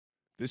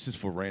This is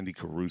for Randy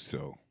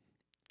Caruso.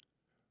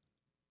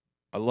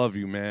 I love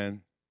you,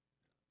 man.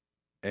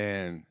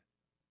 And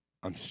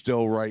I'm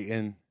still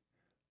writing.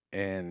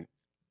 And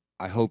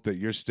I hope that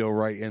you're still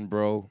writing,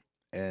 bro.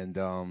 And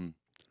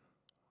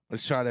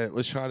let's try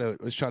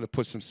to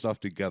put some stuff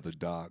together,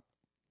 Doc.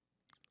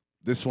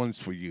 This one's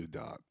for you,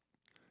 Doc.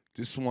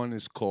 This one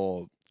is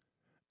called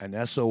An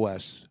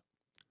SOS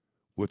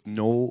with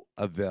No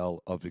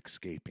Avail of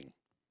Escaping.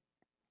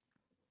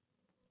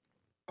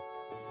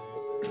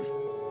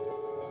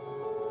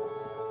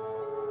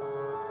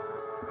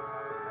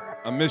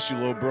 I miss you,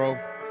 little bro.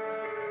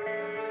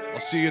 I'll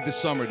see you this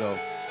summer, though.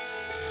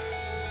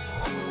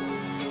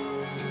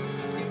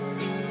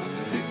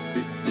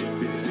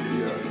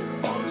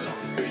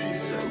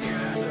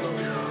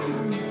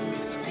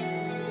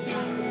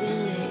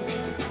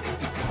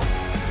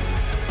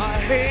 I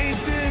hate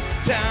this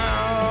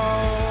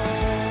town.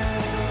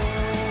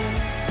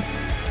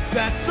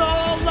 That's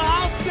all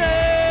I'll say.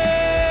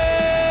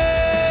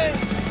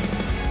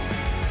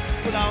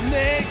 But I'll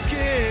make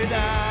it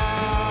out.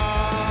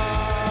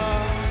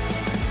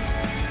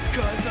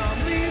 'Cause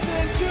I'm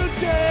leaving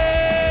today.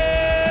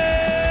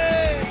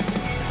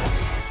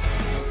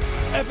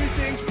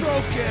 Everything's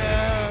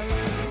broken.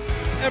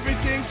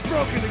 Everything's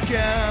broken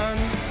again.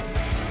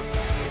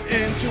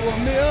 Into a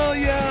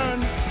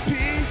million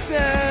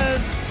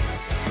pieces.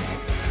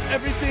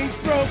 Everything's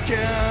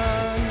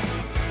broken.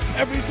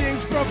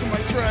 Everything's broken,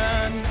 my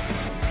friend.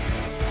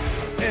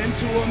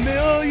 Into a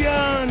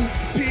million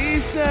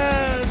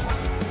pieces.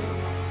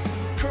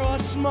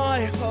 Cross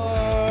my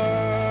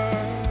heart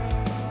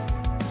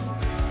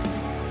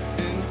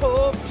and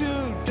hope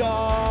to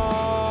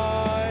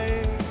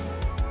die.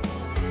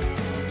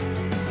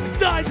 I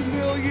died a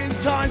million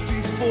times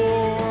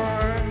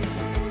before.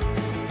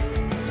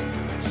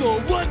 So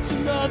what's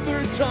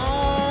another time?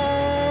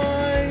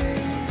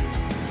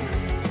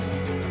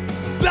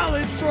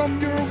 Ballads from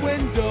your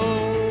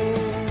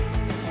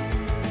windows.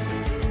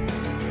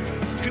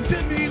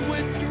 Content me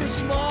with your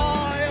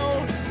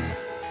smile.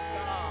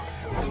 Stop.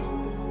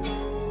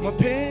 My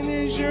pen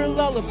is your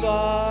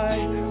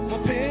lullaby. My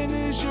pen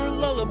is your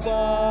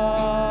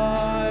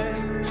lullaby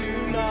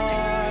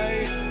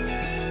tonight.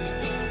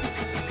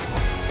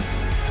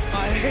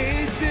 I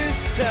hate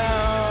this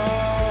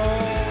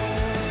town.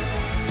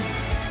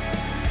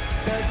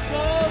 That's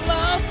all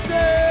I'll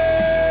say.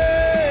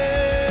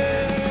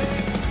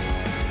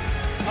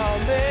 I'll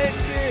make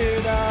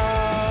it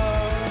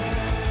out.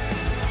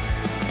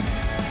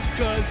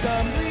 'Cause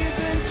I'm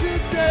leaving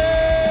today.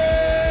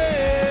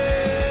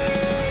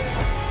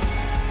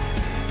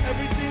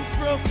 Everything's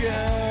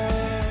broken.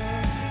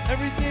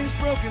 Everything's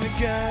broken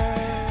again.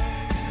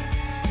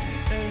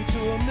 Into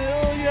a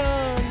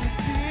million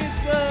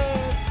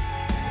pieces.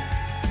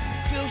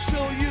 Feel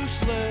so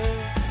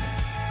useless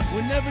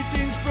when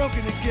everything's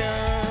broken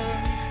again.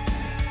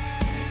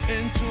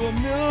 Into a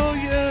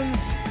million.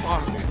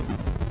 Fuck.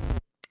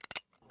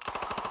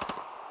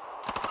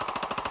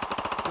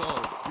 Go,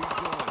 keep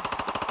going.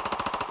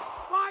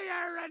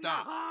 Fire in the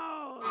Stop.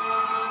 hole!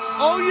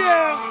 Oh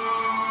yeah!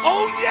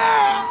 Oh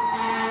yeah!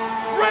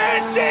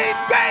 Randy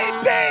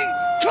baby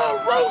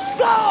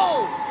Caruso!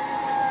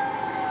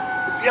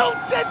 You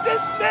did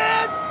this,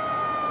 man!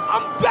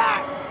 I'm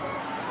back!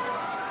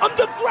 I'm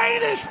the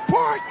greatest,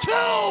 part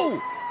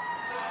 2!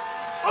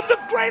 I'm the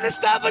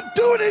greatest to ever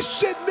do this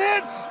shit,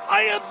 man!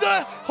 I am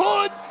the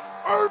hood,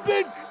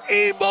 urban,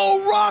 emo,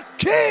 rock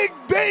king,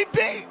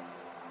 baby!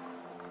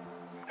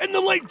 In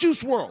the late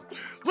Juice world.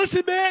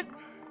 Listen, man,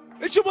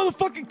 it's your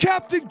motherfucking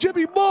Captain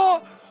Jimmy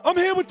Moore. I'm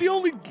here with the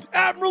only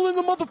admiral in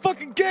the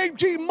motherfucking game,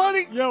 G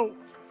Money. Yo.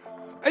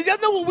 And y'all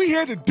know what we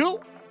here to do?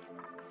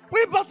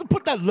 We about to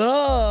put that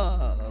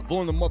love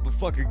on the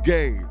motherfucking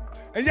game.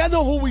 And y'all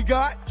know who we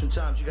got?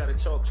 Sometimes you gotta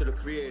talk to the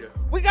creator.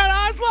 We got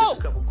Just a Oslo.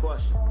 couple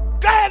questions.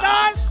 Go ahead,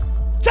 Oz.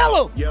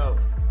 Tell him. Yo,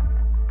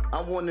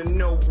 I wanna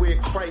know where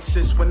Christ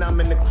is when I'm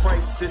in the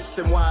crisis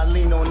and why I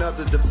lean on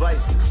other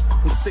devices.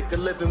 I'm sick of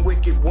living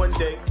wicked one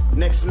day,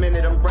 next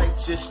minute I'm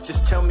righteous.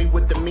 Just tell me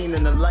what the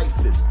meaning of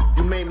life is.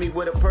 You made me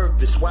with a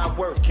purpose, why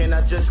work? Can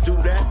I just do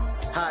that?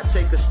 How I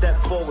take a step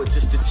forward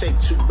just to take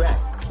 2 back?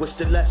 What's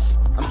the lesson?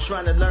 I'm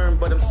trying to learn,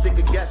 but I'm sick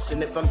of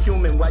guessing. If I'm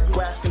human, why you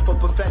asking for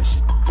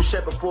perfection? You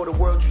said before the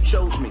world you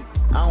chose me.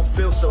 I don't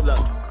feel so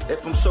lucky.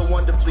 If I'm so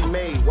wonderfully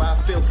made, why I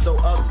feel so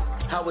ugly?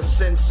 How is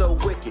sin so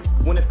wicked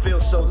when it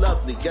feels so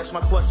lovely? Guess my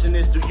question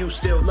is, do you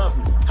still love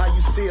me? How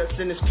you see us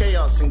in this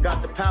chaos and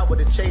got the power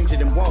to change it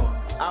and won't?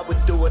 I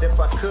would do it if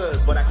I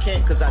could, but I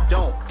can't 'cause I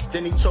don't.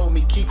 Then he told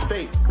me, keep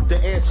faith.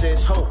 The answer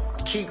is hope.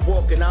 Keep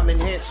walking, I'm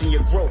enhancing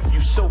your growth. You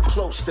so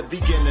close to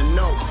begin to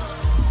know.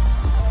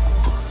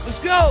 Let's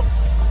go.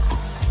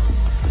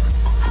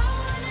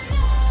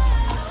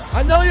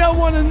 I know y'all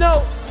want to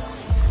know.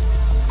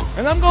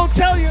 And I'm going to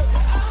tell you.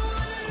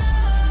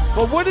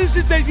 But what is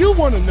it that you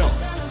want to know?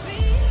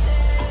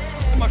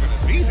 I'm not going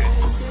to be there.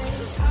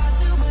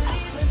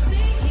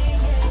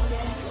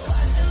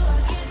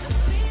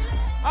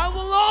 I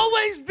will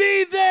always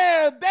be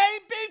there,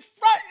 baby,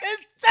 front and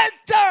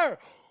center.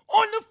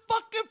 On the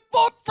fucking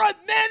forefront,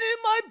 man, in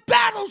my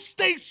battle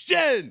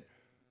station.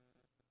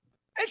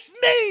 It's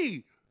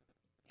me,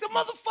 the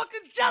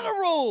motherfucking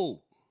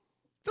general,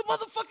 the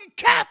motherfucking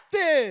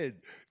captain,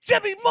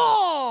 Jimmy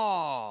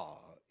Moore.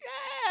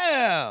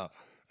 Yeah.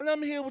 And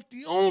I'm here with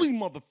the only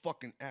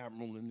motherfucking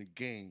admiral in the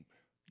game,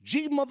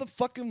 G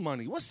motherfucking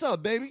Money. What's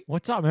up, baby?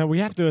 What's up, man? We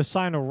have to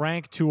assign a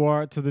rank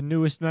to the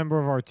newest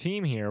member of our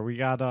team here. We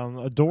got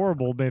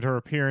Adorable made her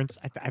appearance.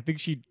 I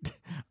think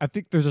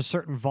there's a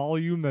certain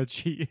volume that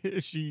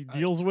she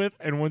deals with,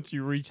 and once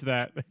you reach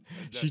that,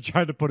 she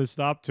tried to put a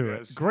stop to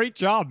it. Great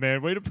job,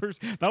 man. Way to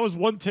that was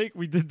one take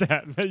we did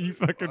that. You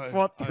fucking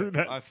fought through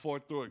that. I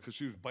fought through it because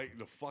she was biting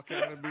the fuck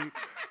out of me,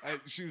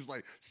 and she was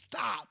like,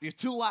 "Stop! You're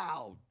too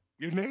loud.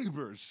 Your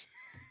neighbors."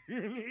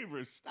 Your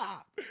neighbors,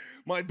 stop.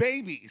 My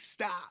baby,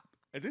 stop.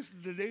 And this is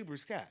the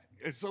neighbor's cat.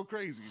 It's so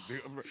crazy.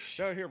 They're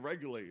out here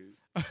regulated.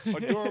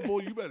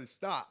 Adorable, you better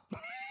stop.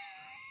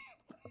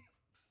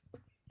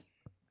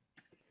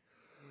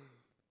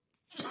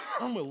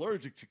 I'm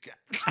allergic to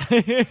cats.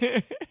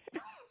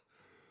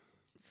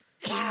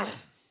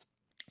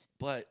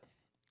 But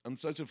I'm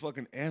such a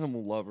fucking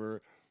animal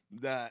lover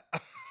that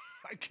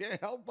I can't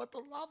help but to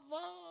love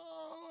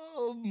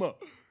them.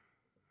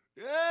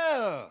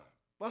 Yeah.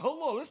 But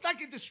hold on, let's not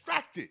get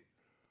distracted.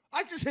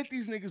 I just hit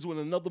these niggas with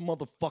another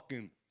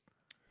motherfucking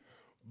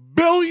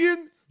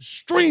billion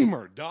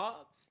streamer,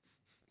 dog.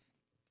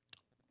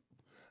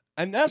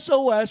 An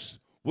SOS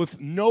with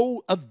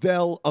no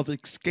avail of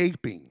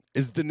escaping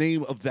is the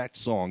name of that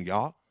song,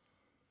 y'all.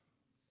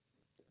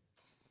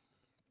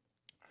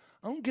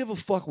 I don't give a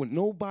fuck what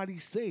nobody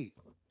say.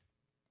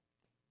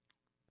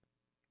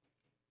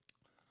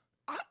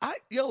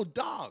 Yo,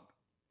 dog,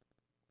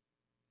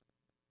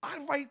 I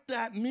write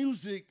that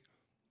music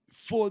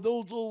for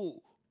those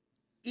old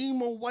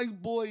emo white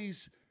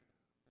boys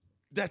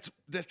that's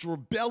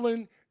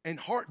rebelling and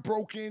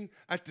heartbroken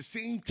at the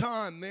same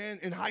time, man,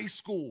 in high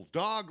school,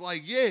 dog.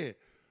 Like, yeah,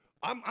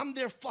 I'm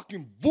their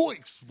fucking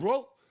voice,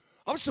 bro.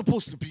 I'm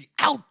supposed to be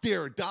out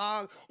there,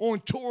 dog, on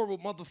tour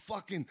with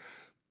motherfucking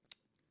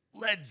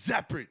Led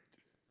Zeppelin.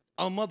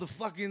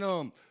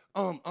 Motherfucking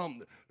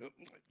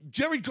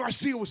Jerry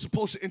Garcia was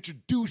supposed to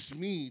introduce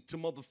me to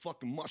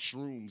motherfucking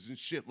mushrooms and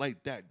shit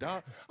like that,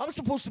 dog. I'm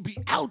supposed to be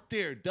out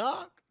there,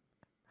 dog.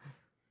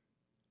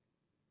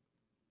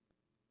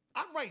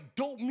 I write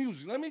dope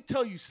music. Let me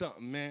tell you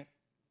something, man.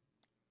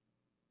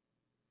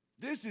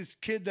 There's this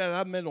kid that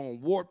I met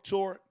on Warped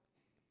Tour,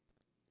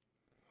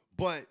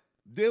 but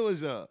there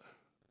was a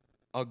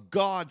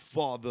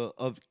godfather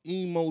of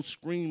emo,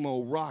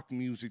 screamo, rock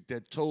music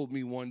that told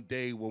me one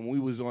day when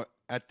we was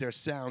at their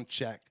sound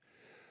check.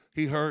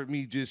 He heard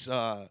me just,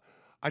 I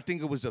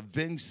think it was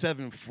Avenged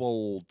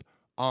Sevenfold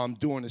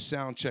doing a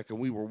sound check, and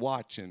we were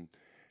watching.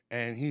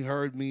 And he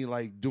heard me,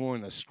 like,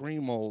 doing a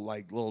screamo,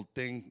 like, little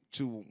thing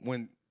to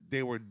when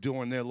they were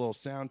doing their little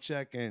sound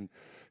check. And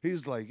he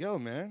was like, yo,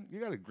 man,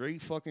 you got a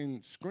great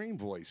fucking scream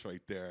voice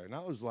right there. And I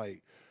was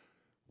like,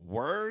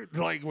 word?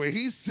 Like, when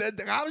he said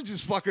that, I was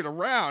just fucking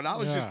around. I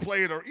was just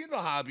playing, you know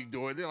how I be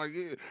doing. They're like,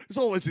 it's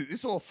all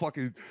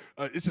fucking,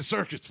 it's a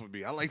circus for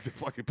me. I like to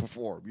fucking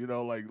perform, you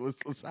know, like,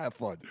 let's have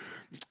fun.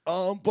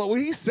 But when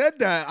he said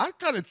that, I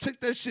kind of took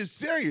that shit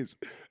serious.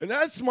 And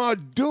that's my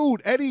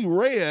dude, Eddie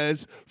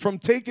Reyes from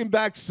Taking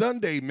Back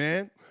Sunday,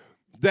 man,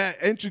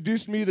 that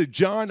introduced me to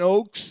John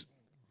Oakes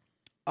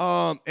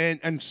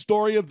and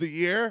Story of the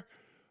Year.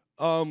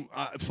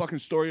 Fucking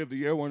Story of the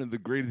Year, one of the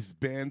greatest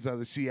bands out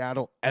of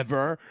Seattle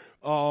ever.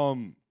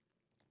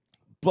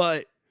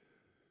 But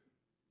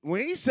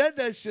when he said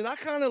that shit, I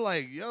kind of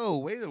like, yo,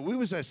 wait, we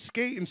was at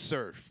Skate and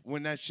Surf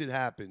when that shit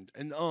happened.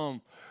 And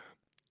I'm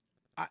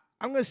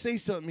going to say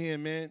something here,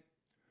 man.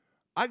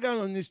 I got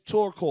on this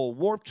tour called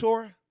Warped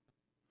Tour,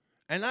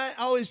 and I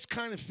always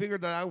kind of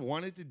figured that I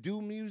wanted to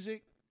do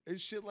music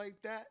and shit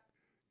like that.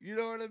 You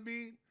know what I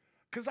mean?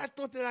 Because I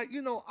thought that I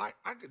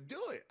could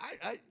do it.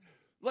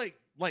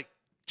 Like,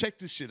 check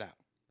this shit out.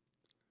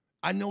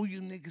 I know you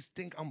niggas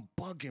think I'm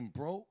bugging,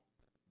 bro.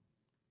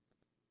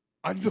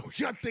 I know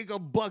y'all think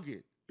I'm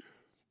bugging.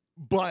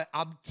 But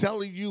I'm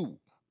telling you,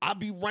 I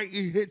be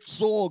writing hit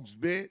songs,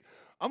 man.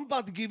 I'm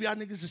about to give y'all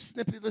niggas a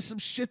snippet of some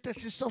shit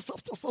that's just so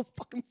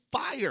fucking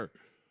fire.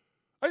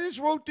 I just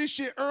wrote this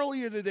shit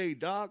earlier today,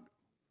 dog.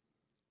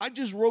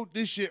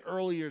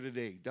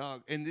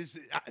 And this,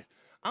 I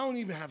don't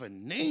even have a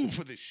name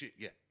for this shit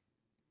yet.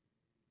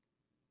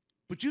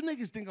 But you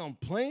niggas think I'm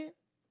playing?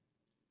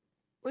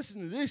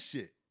 Listen to this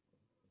shit.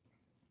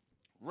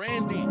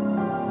 Randy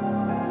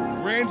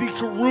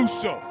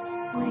Caruso.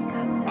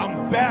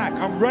 I'm back.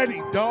 I'm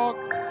ready, dog.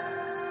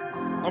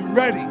 I'm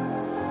ready.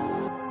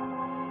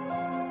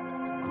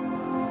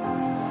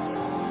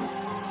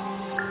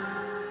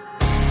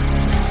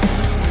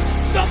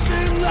 There's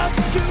nothing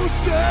left to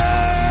say.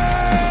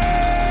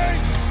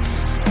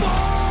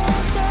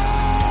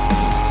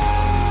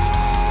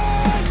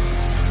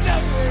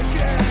 Never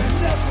again.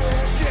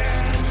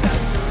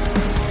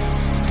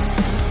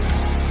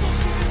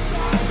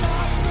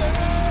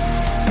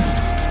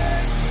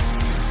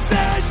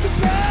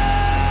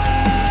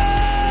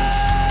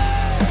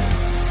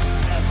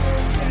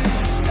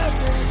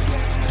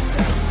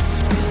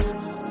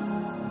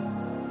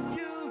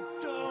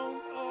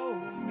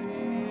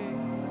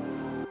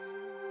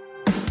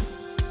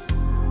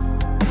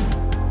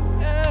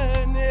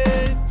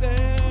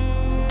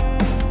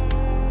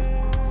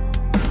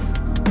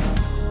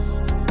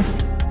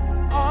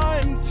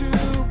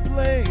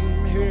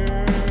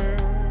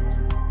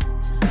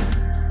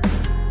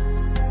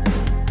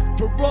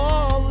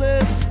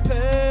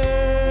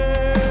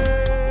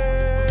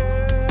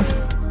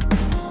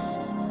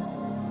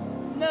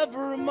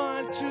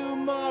 my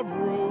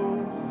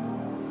tomorrow.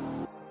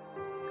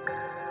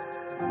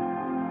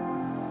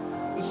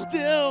 I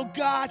still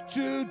got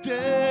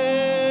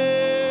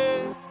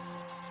today.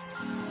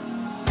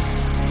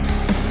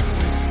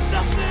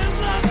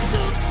 Nothing left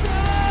to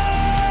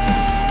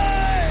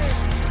say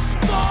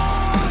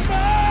for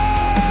me.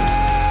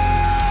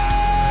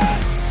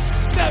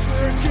 Never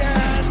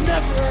again,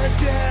 never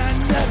again,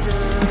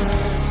 never.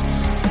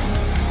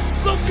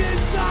 Look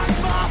inside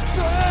my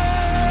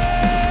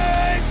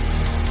face.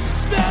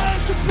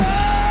 There's a pain.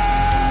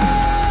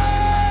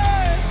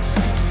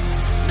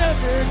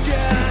 Never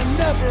again,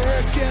 never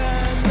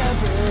again,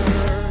 never.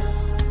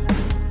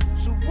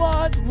 So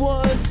what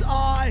was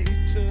I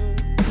to?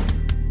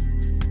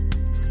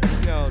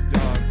 Yo,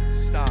 dog,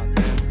 stop,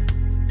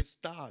 man.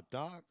 Stop,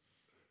 dog.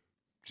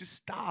 Just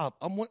stop.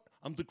 I'm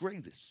the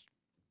greatest.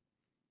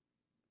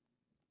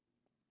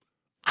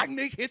 I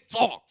make hit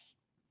songs.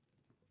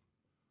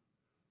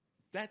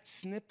 That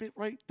snippet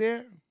right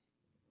there,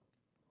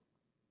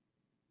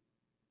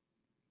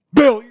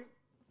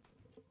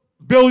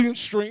 billion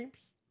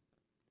streams.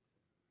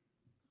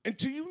 And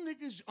do you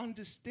niggas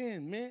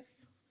understand, man?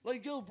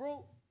 Like, yo,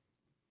 bro,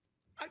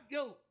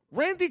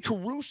 Randy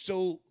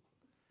Caruso,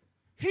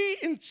 he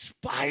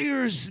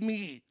inspires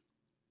me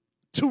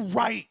to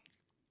write.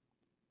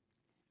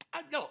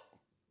 I know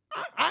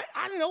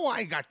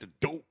I ain't got the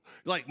dope.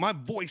 Like, my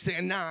voice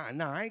saying, nah,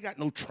 I ain't got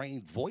no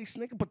trained voice,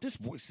 nigga, but this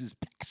voice is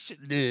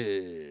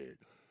passionate.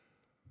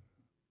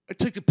 I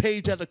took a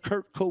page out of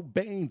Kurt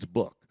Cobain's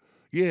book.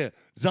 Yeah,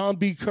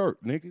 Zombie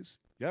Kurt, niggas.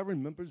 Y'all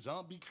remember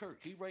Zombie Kurt?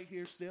 He right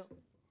here still.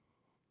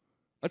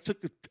 I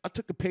took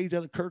a page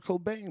out of Kurt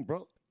Cobain,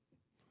 bro.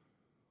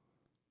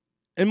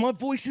 And my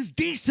voice is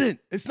decent.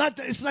 It's not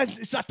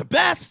the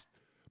best,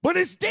 but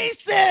it's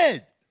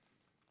decent.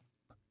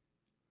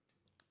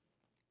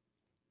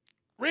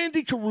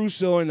 Randy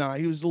Caruso and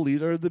he was the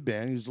leader of the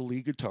band. He was the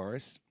lead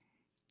guitarist,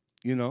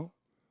 you know.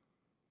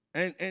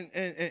 And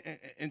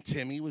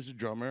Timmy was the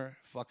drummer.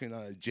 Fucking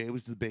Jay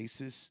was the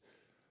bassist.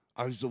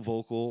 I was the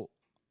vocal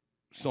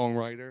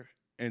songwriter.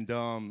 And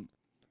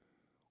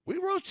we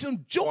wrote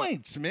some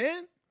joints,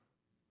 man.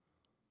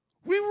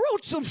 We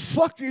wrote some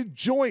fucking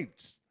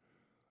joints.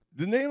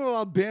 The name of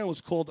our band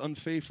was called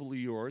Unfaithfully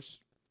Yours.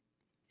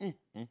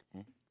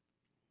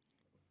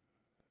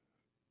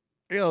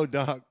 Yo,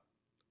 dog.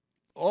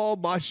 All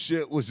my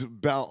shit was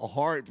about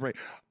heartbreak.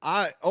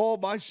 All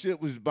my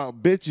shit was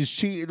about bitches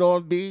cheating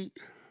on me.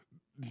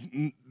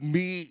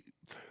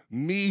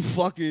 Me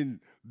fucking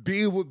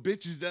being with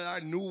bitches that I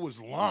knew was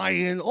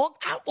lying. All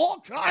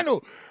kind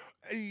of.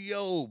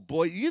 Yo,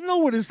 boy, you know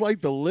what it's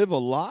like to live a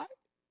lie?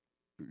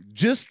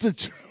 Just to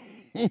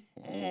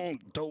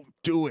don't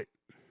do it.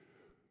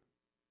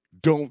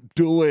 Don't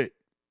do it.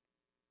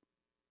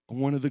 I'm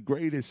one of the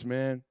greatest,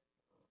 man.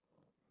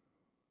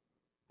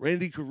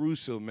 Randy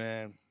Caruso,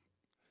 man,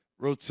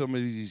 wrote some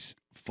of these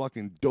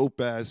fucking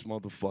dope-ass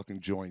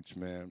motherfucking joints,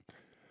 man.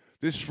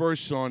 This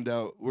first song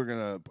that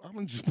I'm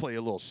gonna just play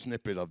a little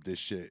snippet of this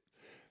shit.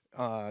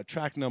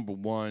 Track number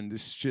 1,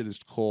 this shit is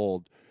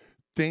called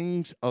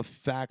Things a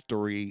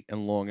Factory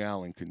in Long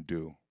Island Can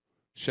Do.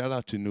 Shout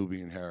out to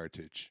Nubian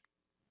Heritage.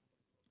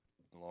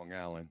 Long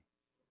Island.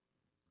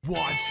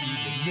 Want you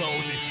to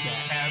notice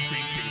that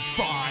everything's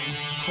fine.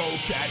 Hope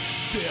that you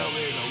feel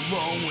it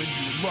alone when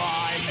you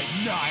lie at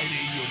night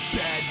in your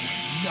bed.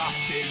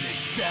 Nothing is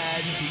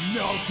said. He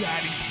knows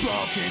that he's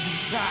broken.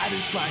 He's had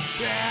his last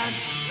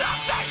chance.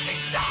 Nothing she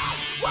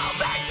says will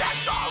make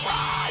this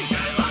alright. She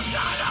looks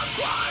at him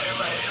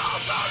quietly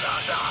all through the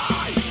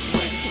night.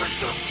 Whispers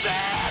her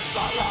fears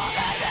along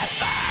and in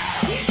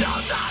fear. He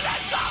knows that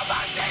it's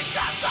over. She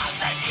just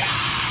doesn't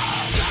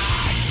care.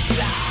 Take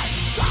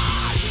this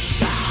time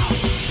to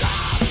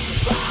stop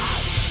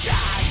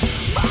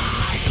fucking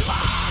my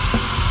life.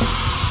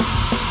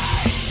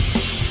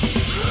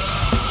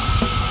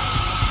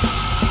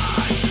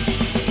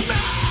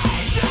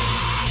 Make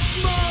this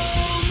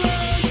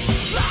moment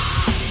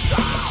last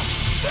all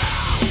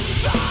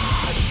through the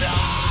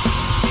night.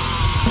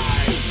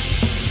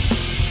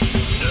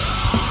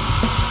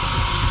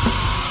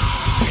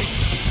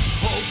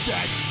 Hope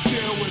that you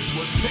deal with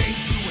what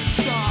pains you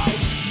inside.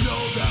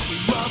 Know that we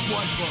loved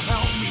ones will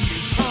help me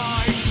in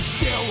time.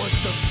 Deal with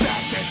the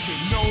fact that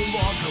you're no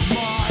longer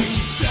mine.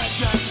 You said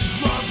that you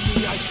loved me,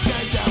 I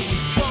said that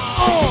was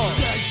fine. You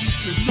said you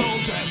should know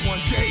that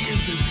one day in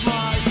this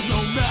life, no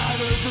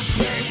matter the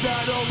pain,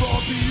 that'll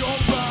all be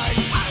alright.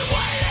 I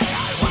waited,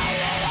 I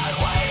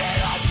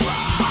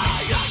cried.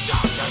 I just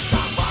chose to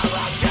suffer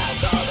again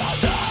through the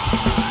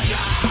night.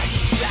 Take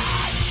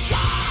this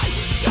time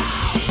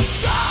to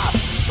stop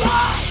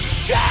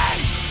fucking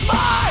my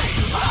life.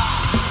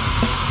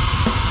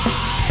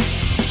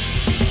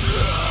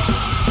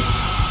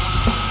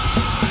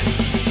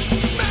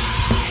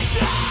 Make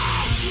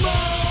this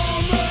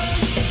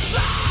moment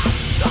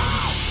last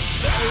all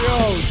through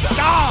Yo,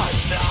 stop,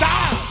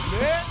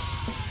 man.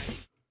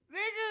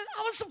 Nigga, I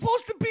was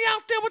supposed to be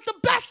out there with the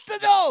best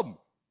of them.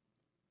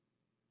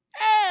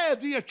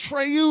 The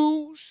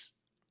Atreus.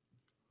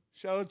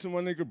 Shout out to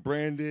my nigga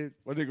Brandon,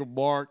 my nigga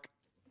Mark.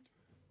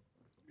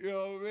 You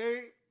know what I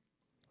mean?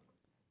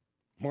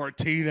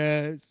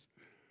 Martinez.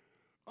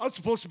 I was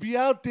supposed to be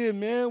out there,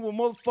 man, with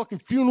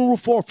motherfucking Funeral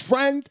for a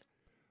Friend.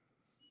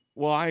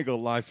 Well, I ain't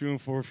gonna lie. Funeral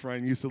for a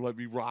Friend used to let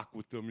me rock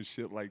with them and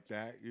shit like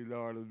that. You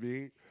know what I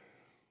mean?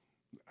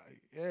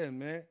 Yeah,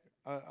 man.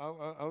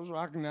 I was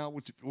rocking out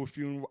with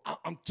Funeral.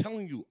 I'm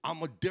telling you,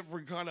 I'm a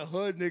different kind of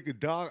hood nigga,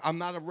 dog. I'm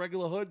not a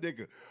regular hood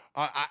nigga.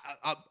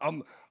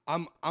 I'm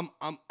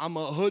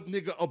a hood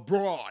nigga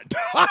abroad.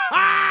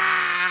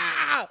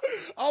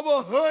 I'm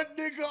a hood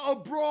nigga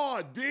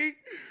abroad, B.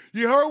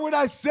 You heard what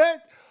I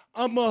said?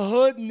 I'm a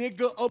hood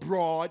nigga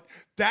abroad.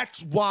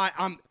 That's why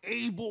I'm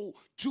able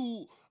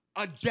to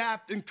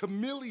adapt and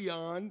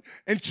chameleon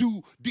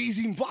into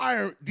these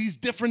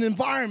different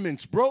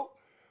environments, bro.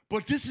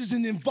 But this is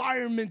an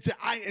environment that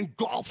I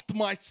engulfed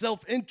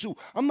myself into.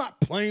 I'm not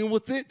playing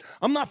with it.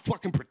 I'm not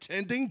fucking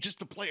pretending just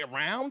to play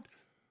around.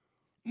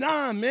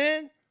 Nah,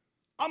 man.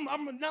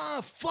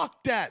 Nah,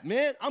 fuck that,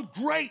 man. I'm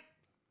great.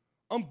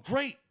 I'm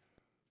great.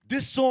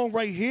 This song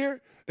right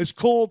here is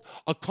called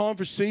A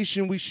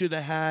Conversation We Should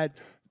Have Had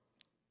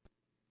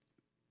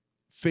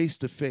Face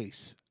to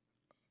Face.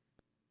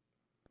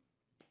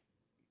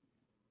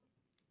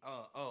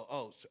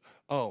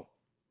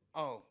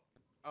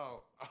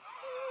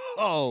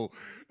 Oh,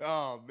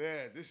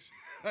 man.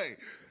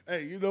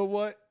 Hey, you know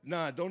what?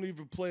 Nah, don't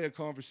even play a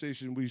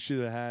conversation we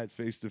should have had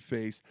face to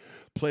face.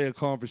 Play a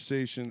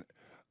conversation,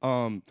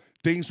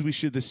 things we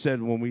should have said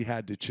when we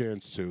had the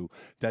chance to.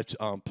 That's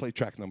play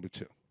track number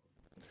 2.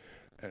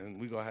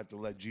 And we're going to have to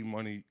let G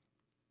Money,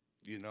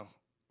 you know,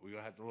 we're going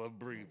to have to let him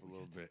breathe a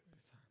little bit.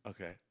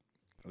 Okay.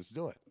 Let's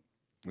do it.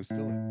 Let's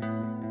do it.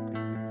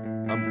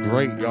 I'm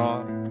great,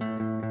 y'all.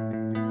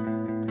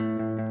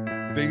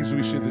 Things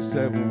we should have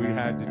said when we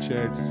had the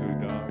chance to,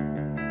 dog.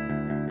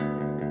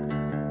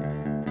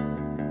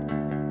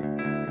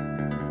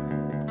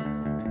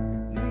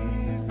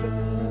 Leave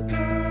the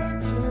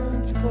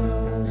curtains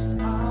closed.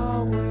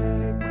 I'll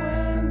wait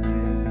when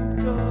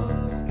you go.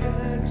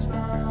 It's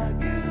not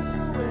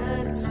you,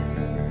 it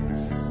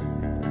seems.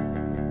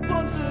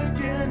 Once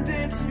again,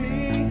 it's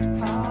me.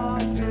 How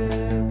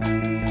did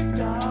we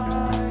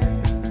die?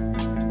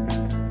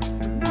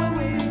 What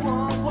we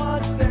want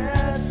was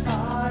this,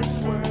 I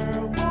swear.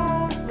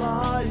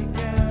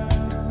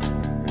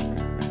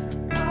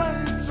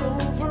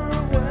 Over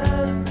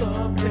with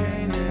the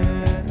pain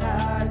and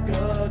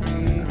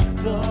agony,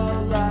 the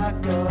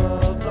lack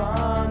of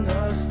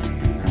honesty,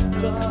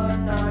 the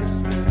night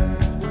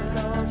spent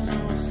without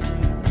no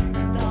sleep,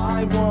 and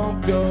I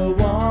won't go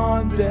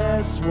on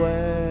this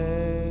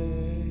way.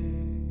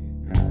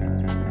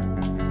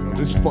 Yo,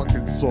 this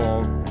fucking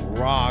song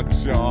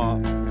rocks,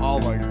 y'all. Oh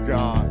my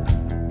God.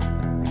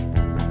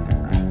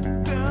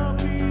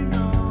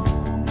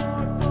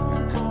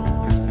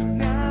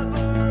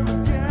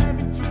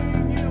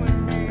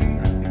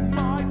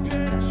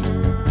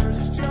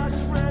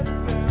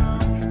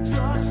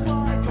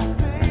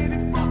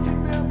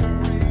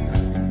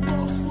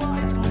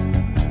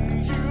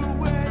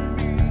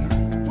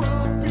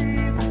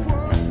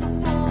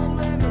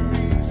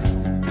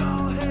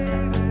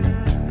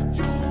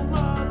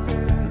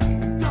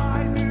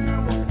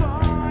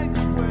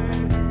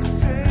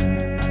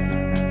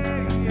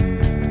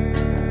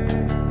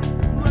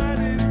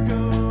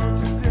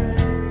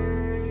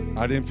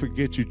 I didn't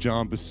forget you,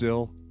 John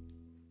Basil.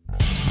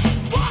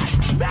 What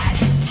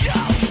makes you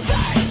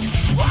think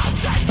we'll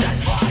take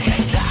this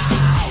lying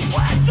down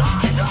when I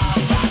don't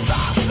have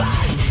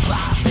nothing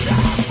left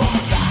here for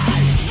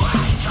me? I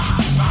saw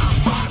some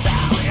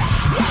familiar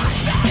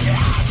everything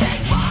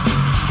happens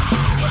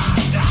from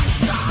this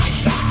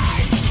side,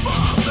 these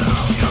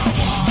familiar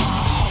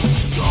walls.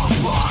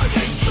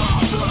 Somebody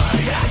stop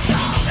me and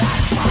do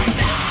this right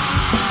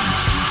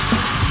now,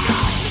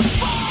 'cause it's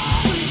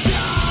falling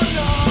down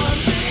on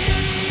me.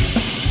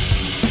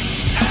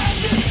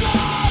 And it's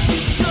all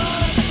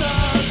because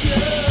of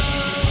you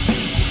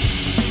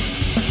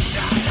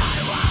that I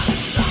won't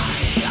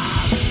say a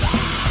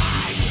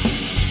thing.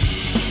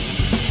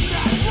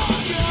 As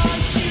long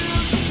as you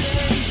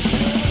stay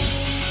true.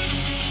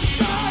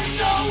 I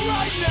know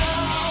right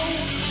now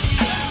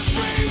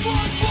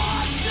everyone's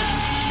watching.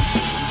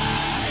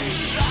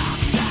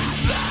 Look at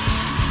me.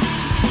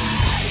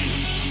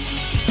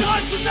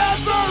 Time's will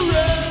never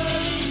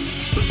end,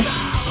 but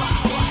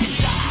I'll always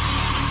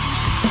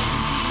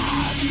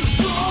have you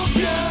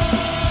broken.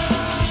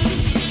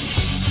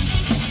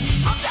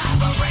 I'll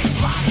never raise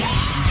my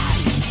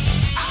hand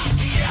out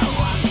to you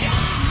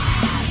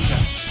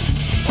again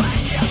when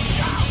you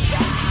show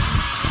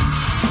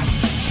this.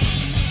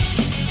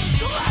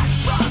 So let's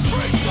not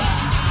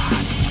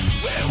pretend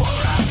we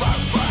were ever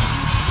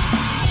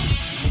friends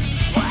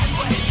when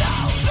we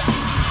know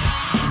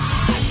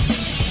this.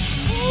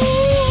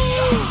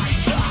 I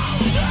know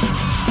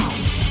now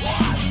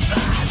what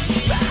this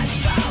meant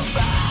to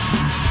me.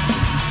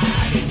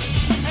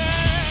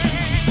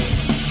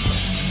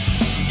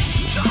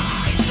 I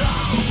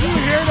know You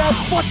hear that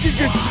fucking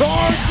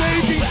guitar,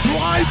 baby,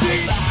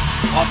 driving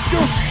up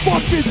your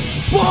fucking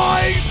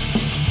spine?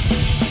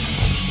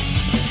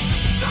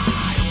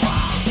 I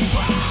won't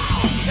try.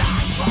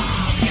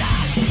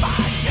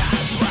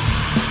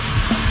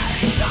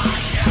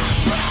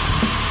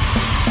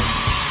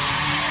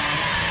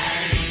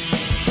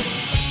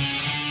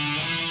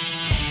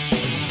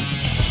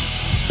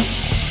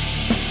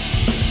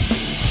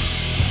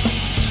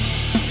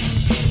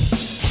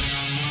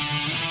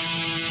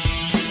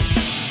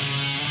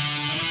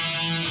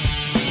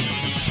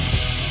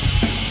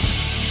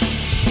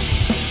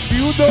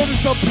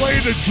 I'm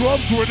playing the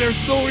drums where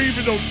there's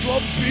even no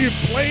drums being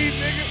played,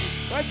 nigga.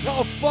 That's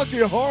how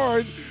fucking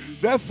hard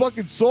that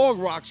fucking song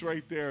rocks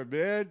right there,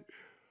 man.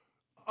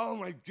 Oh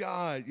my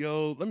God,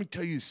 yo. Let me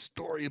tell you a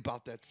story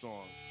about that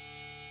song.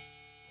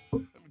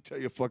 Let me tell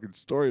you a fucking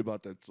story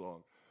about that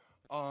song.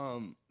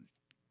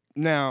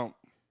 Now,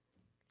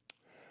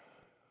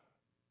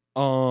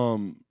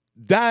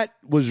 that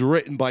was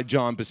written by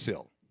John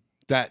Basile.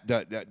 That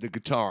the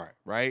guitar,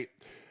 right?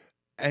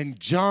 And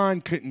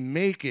John couldn't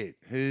make it.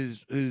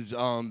 His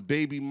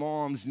baby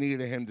moms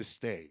needed him to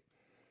stay.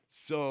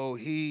 So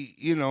he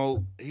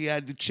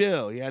had to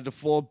chill. He had to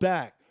fall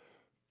back.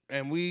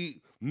 And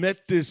we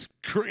met this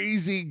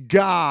crazy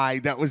guy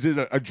that was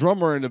a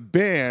drummer in a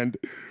band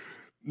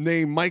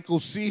named Michael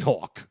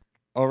Seahawk,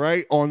 all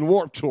right, on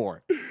Warped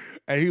Tour.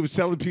 And he was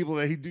telling people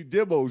that he do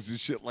demos and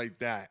shit like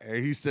that.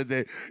 And he said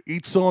that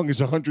each song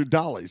is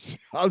 $100.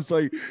 I was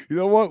like, you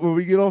know what? When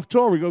we get off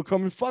tour, we're going to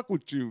come and fuck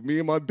with you, me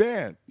and my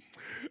band.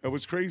 And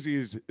what's crazy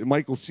is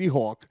Michael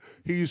Seahawk,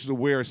 he used to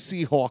wear a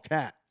Seahawk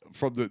hat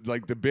from the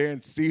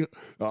band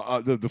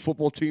the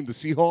football team, the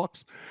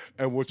Seahawks.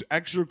 And what's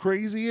extra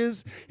crazy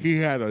is he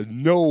had a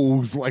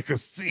nose like a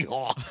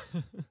Seahawk.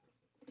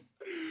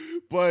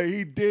 But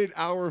he did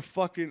our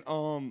fucking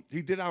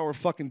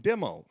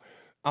demo.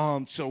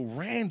 So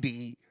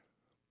Randy,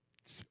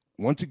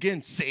 once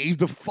again, saved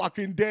the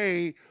fucking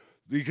day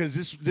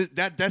because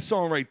that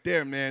song right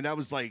there, man, that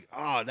was like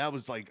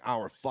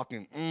our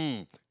fucking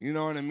you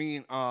know what I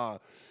mean?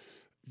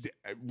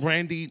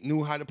 Randy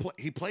knew how to play.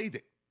 He played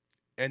it.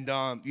 And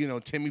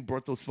Timmy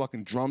brought those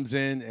fucking drums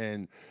in,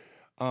 and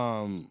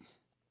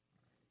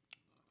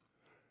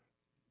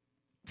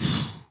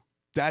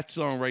that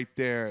song right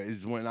there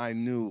is when I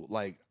knew,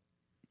 like,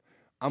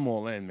 I'm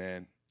all in,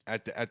 man.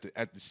 At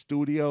the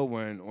studio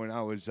when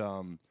I was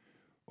all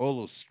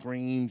those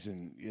screams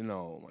and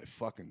my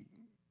fucking,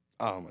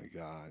 oh my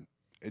God,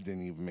 it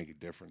didn't even make a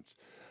difference.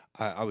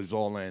 I was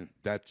all in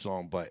that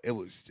song, but it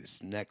was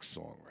this next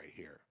song right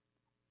here.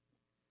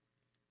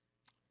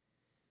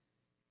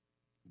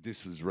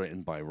 This is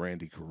written by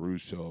Randy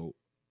Caruso,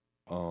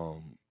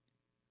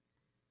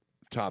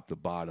 top to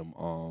bottom.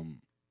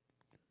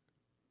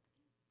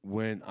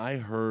 When I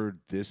heard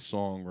this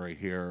song right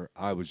here,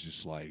 I was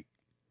just like,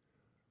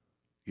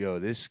 yo,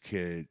 this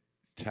kid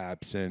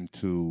taps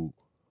into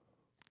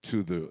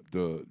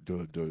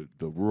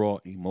the raw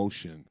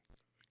emotion,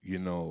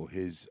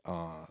 his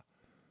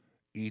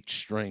each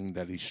string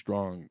that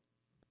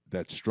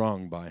that's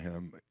strung by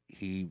him,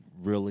 he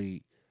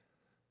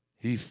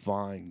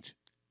finds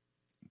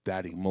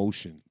that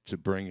emotion to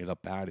bring it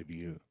up out of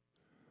you.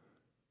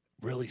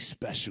 Really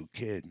special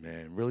kid,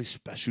 man. Really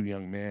special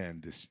young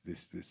man. This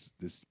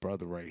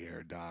brother right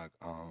here, dog.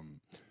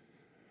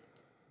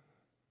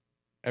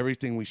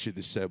 Everything we should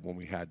have said when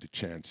we had the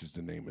chance is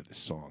the name of this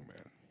song,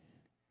 man.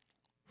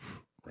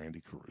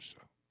 Randy Caruso.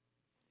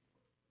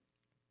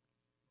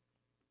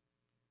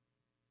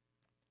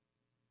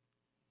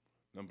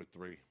 Number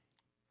 3.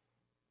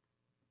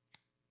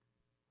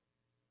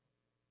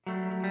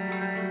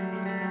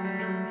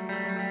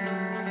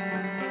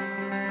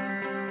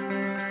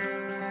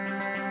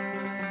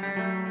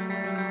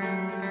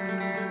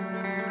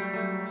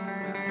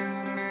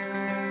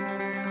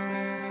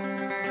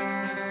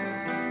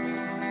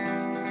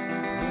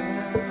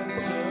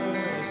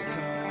 Winter's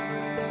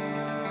coming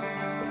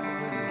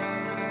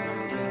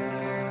again.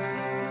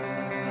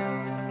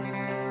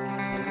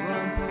 We're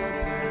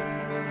unprepared.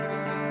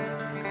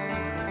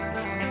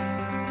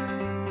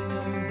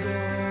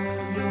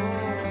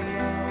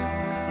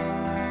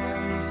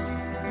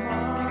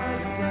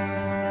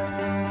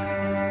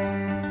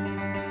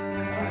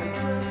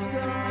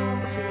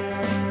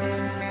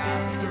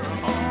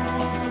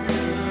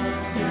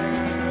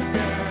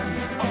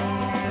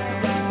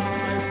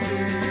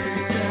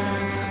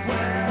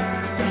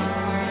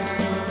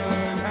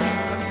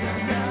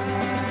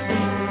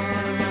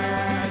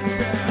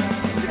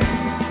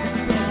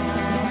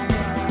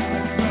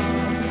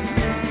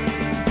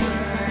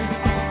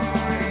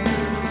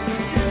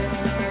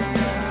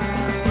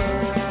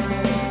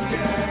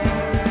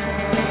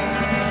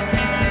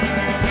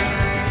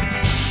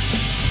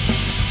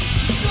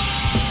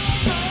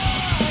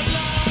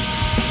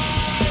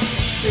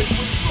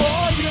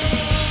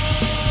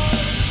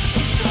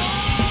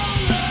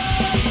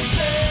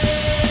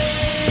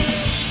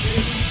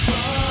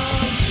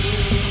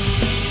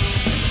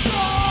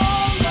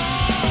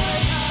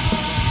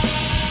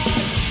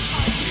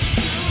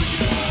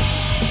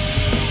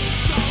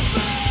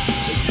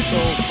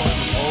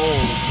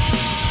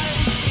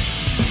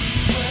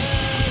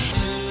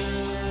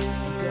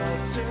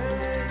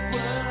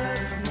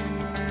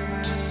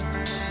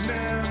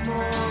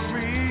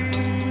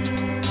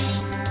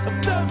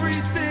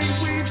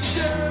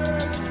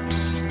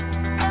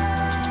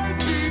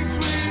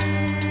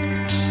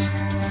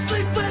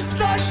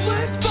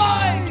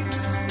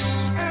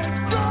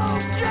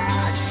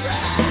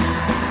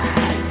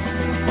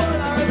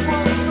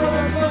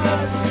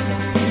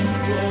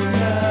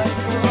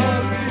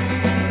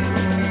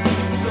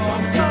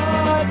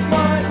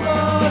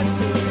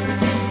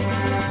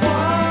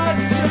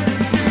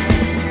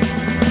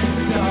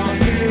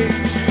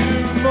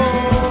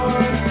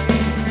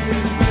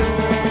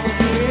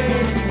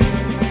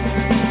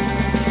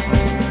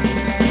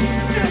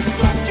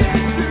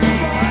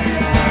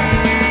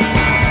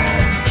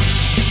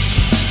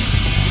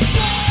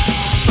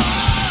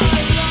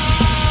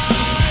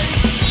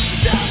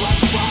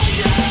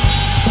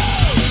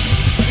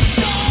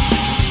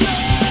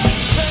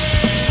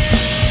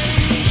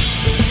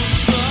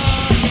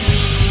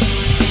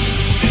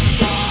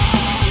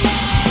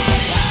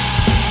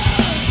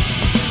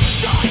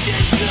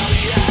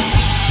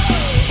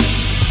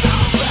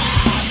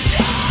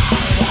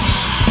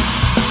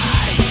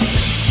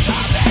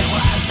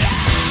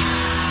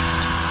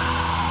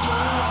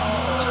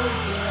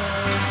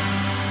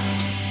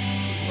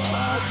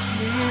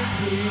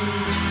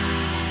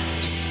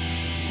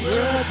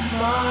 at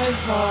my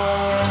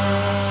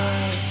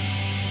heart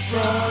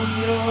from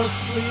your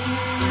sleep.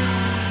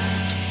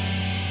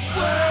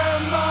 Where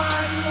my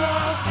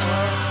love,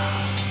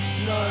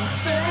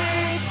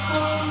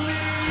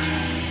 unfaithfully,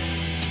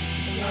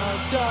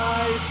 I'll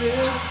die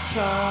this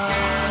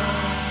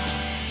time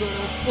so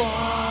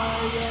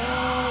quietly.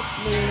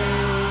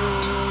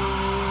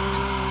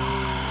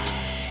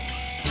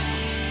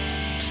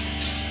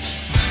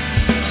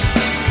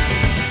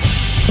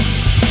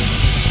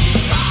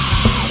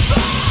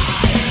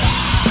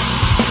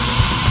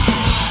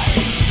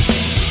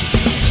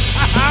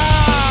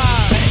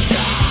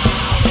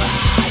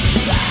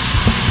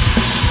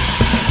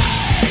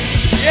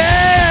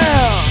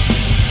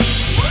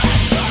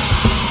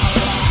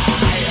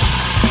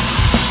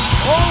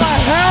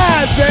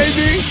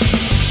 Baby.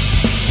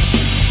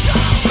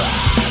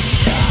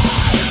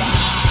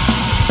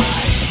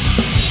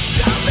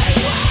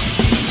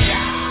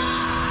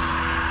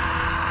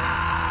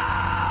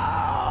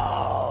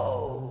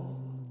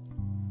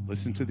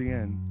 Listen to the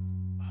end.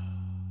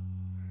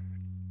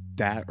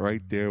 That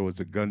right there was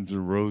a Guns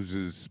N'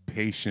 Roses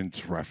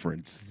Patience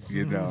reference.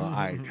 You know,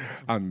 I'm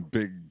a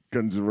big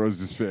Guns N'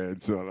 Roses fan,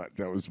 so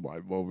that was my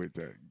moment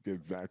to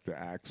give back to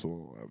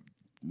Axl,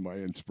 my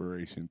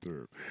inspiration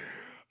through.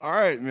 All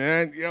right,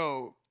 man.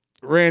 Yo,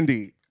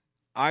 Randy,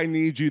 I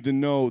need you to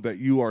know that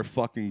you are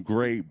fucking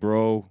great,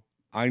 bro.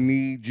 I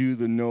need you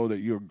to know that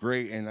you're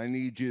great, and I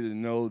need you to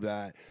know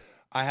that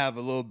I have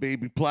a little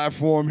baby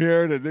platform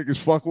here that niggas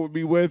fuck with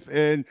me with.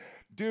 And,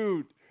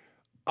 dude,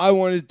 I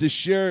wanted to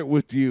share it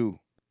with you.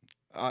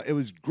 It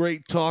was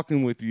great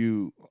talking with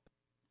you,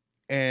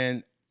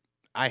 and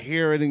I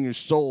hear it in your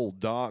soul,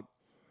 dog.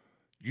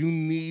 You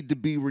need to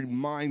be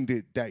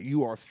reminded that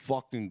you are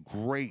fucking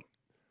great.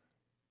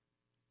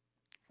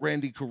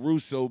 Randy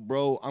Caruso,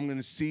 bro, I'm going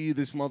to see you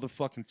this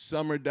motherfucking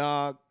summer,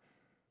 dog.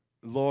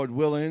 Lord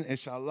willing,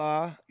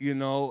 inshallah, you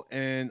know,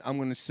 and I'm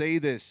going to say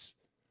this.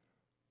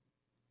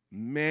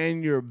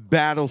 Man your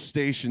battle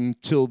station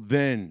till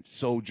then,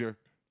 soldier.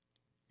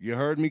 You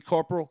heard me,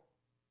 Corporal?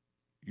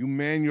 You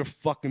man your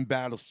fucking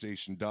battle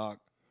station, dog.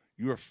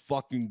 You're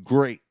fucking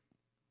great.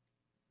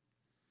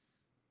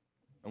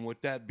 And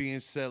with that being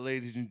said,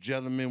 ladies and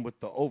gentlemen, with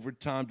the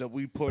overtime that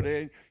we put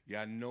in,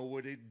 y'all know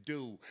what it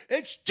do.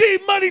 It's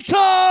G-Money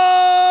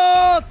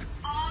Talk!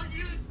 All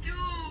you do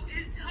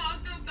is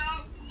talk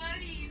about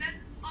money.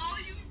 That's all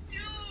you do.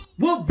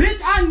 Well, bitch,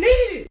 I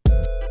need it!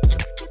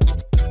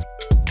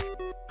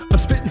 I'm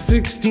spitting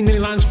 16 many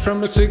lines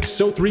from a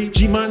 603.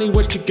 G-Money,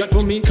 what you got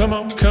for me? Come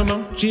on, come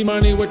on.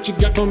 G-Money, what you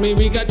got for me?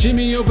 We got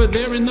Jimmy over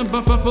there in the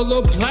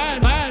Buffalo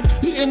plaid.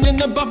 And in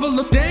the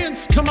Buffalo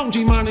stance. Come on,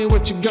 G-Money,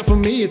 what you got for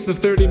me? It's the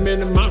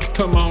 30-minute mark.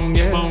 Come on,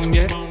 yeah, on,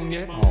 yeah, on,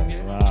 yeah.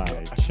 All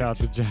right. Shout out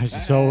to Josh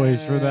as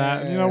always for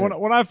that. You know,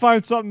 when I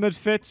find something that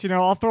fits, you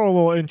know, I'll throw a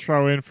little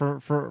intro in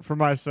for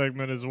my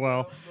segment as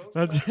well.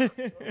 That's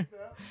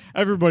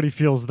everybody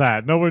feels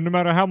that. No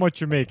matter how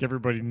much you make,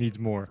 everybody needs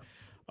more.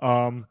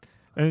 And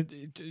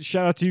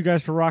shout out to you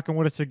guys for rocking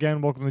with us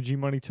again. Welcome to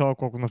G-Money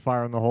Talk. Welcome to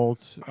Fire in the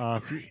Holds.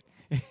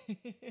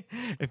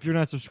 If you're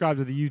not subscribed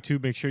to the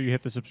YouTube, make sure you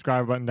hit the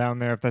subscribe button down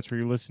there. If that's where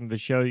you listen to the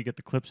show, you get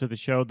the clips of the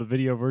show, the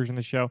video version of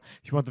the show.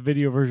 If you want the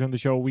video version of the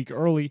show a week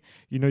early,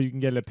 you know you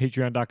can get it at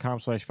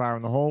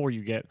patreon.com/fireinthehole, where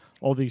you get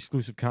all the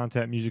exclusive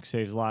content, music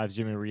saves lives,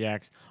 Jimmy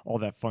reacts, all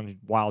that fun,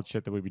 wild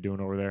shit that we be doing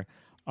over there.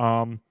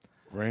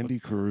 Randy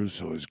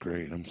Caruso is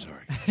great. I'm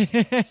sorry.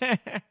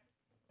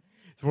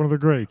 It's one of the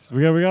greats.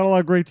 We got a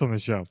lot of greats on the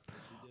show.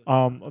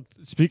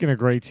 Speaking of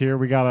greats here,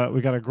 we got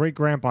a great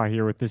grandpa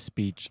here with this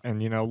speech,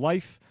 and you know,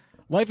 life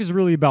is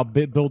really about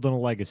building a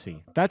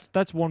legacy.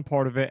 That's one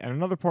part of it, and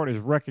another part is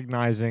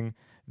recognizing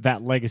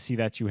that legacy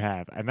that you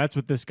have, and that's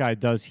what this guy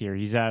does here.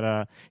 He's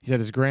at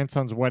his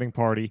grandson's wedding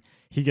party.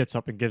 He gets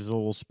up and gives a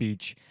little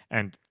speech,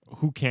 and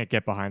who can't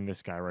get behind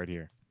this guy right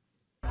here?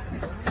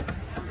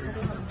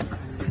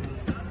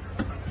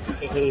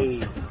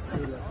 Hey.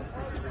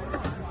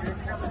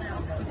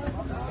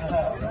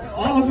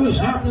 All of this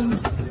happened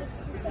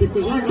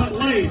because I got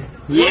laid.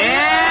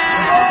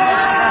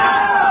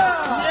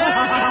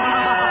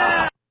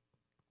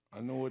 I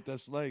know what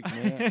that's like,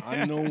 man.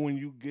 I know when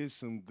you get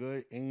some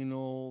good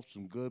anal,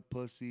 some good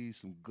pussy,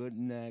 some good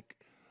neck.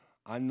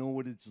 I know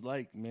what it's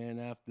like, man,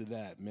 after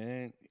that,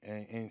 man.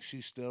 And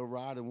she's still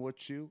riding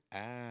with you.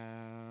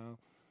 Ow.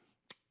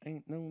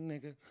 Ain't no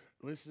nigga.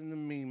 Listen to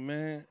me,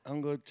 man.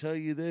 I'm going to tell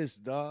you this,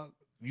 dog.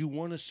 You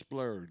want to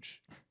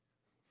splurge.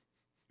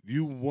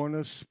 You want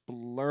to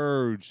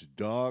splurge,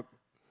 dog.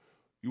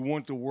 You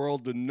want the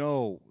world to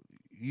know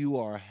you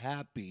are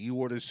happy. You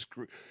want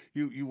to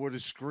you want to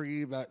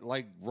scream at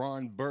like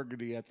Ron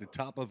Burgundy at the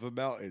top of a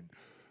mountain,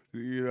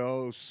 you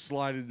know,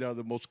 sliding down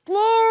the most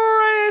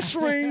glorious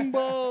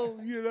rainbow.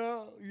 You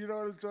know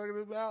what I'm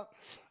talking about.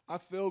 I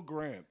feel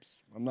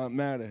Gramps. I'm not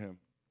mad at him.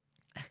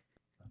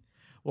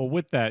 Well,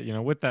 with that, you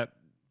know, with that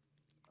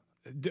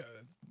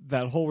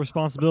whole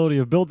responsibility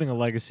of building a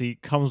legacy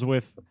comes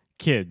with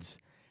kids.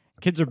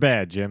 Kids are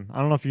bad, Jim. I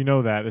don't know if you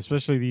know that,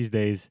 especially these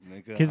days.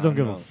 Nigga, Kids don't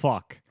give know. a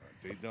fuck.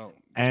 They don't.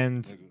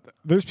 And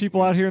there's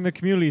people out here in the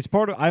community. It's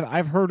part of.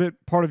 I've heard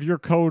it part of your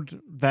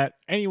code that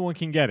anyone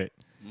can get it.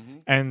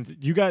 And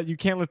you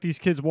can't let these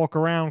kids walk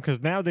around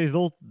because nowadays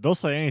they'll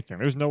say anything.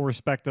 There's no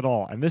respect at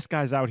all. And this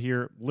guy's out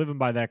here living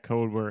by that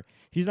code where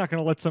he's not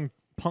going to let some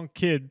punk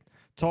kid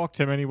talk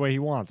to him any way he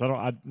wants.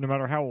 No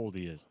matter how old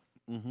he is.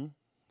 Little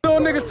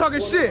niggas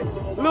talking shit.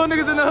 Little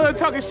niggas in the hood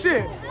talking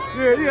shit.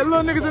 Yeah,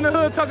 little niggas in the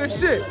hood talking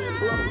shit.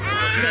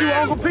 You see what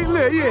Uncle Pete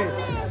live? Yeah.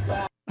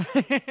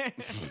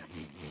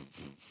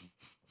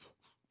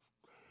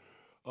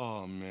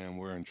 Oh man,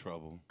 we're in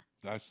trouble.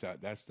 That's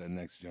the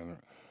next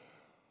generation.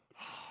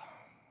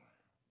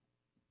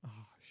 Oh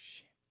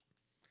shit.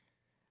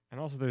 And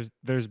also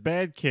there's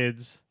bad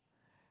kids,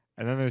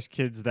 and then there's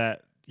kids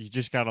that you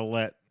just gotta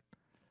let.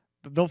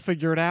 They'll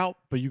figure it out,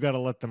 but you gotta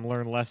let them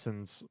learn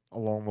lessons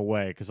along the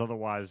way, because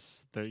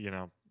otherwise they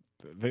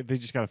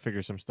just gotta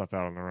figure some stuff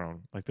out on their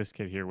own. Like this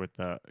kid here with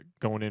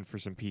going in for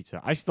some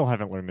pizza. I still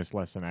haven't learned this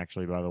lesson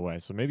actually, by the way.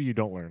 So maybe you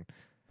don't learn.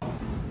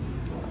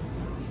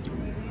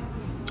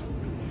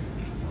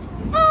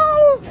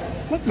 Oh!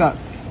 What's up?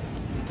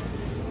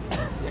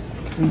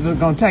 You're just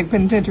gonna take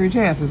penitentiary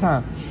chances,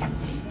 huh?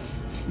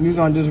 You're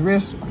gonna just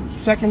risk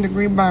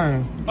second-degree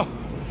burn.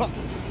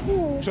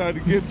 Trying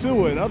to get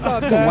to it. I'm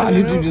not mad. Why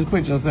did you just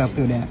put yourself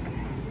through that?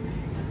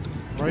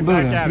 Right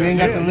Buddha, back at you it. ain't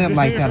got to live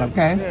like that,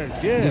 okay?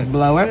 Yeah. Just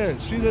blow it. Yeah,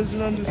 she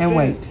doesn't understand. And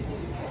wait.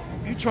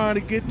 You trying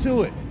to get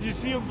to it. You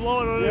see him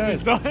blowing on it.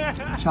 He's done.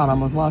 Shot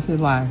almost lost his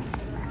life.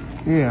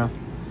 Yeah.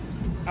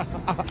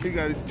 He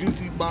got a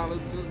juicy bottle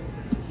too.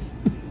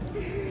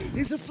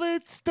 He's a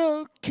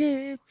Flintstone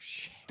kid.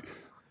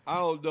 I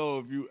don't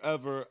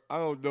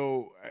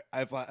know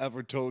if I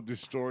ever told this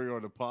story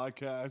on the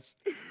podcast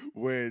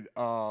when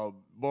I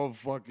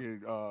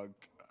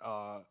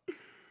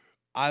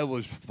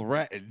was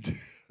threatened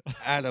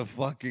at a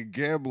fucking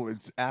gambling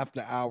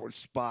after hours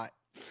spot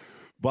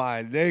by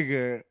a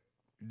nigga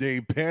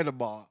named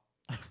Panama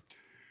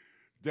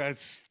that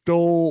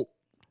stole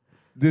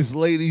this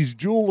lady's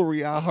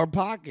jewelry out of her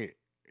pocket.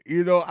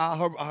 Out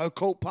her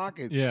coat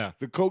pocket. Yeah.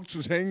 The coats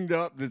was hanged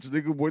up. This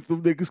nigga with the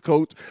nigga's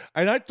coats.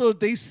 And I thought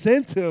they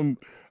sent him.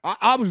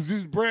 I was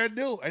just brand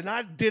new. And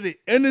I did it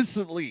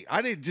innocently.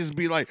 I didn't just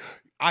be like,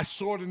 I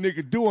saw the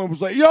nigga do it and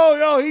was like,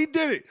 yo, he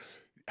did it.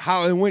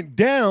 How it went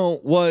down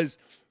was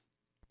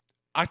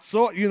I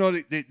saw, they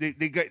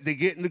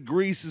get in the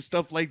grease and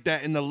stuff like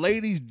that. And the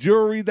lady's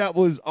jewelry that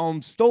was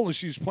stolen,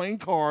 she was playing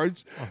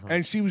cards,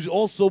 and she was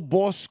also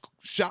boss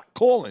shot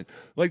calling,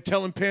 like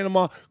telling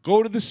Panama,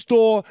 go to the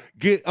store,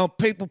 get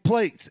paper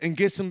plates and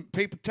get some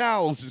paper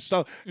towels and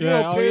stuff.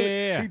 Yeah.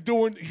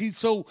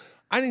 So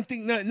I didn't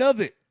think nothing of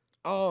it.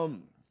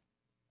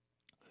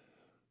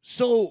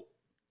 So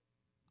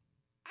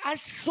I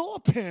saw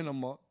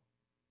Panama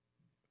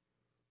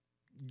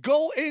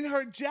go in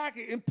her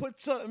jacket and put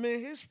something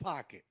in his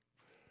pocket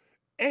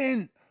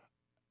and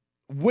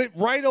went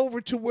right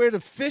over to where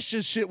the fish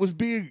and shit was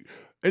being,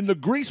 and the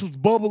grease was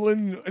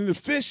bubbling and the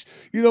fish,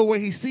 where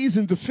he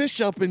seasoned the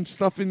fish up and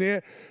stuff in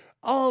there.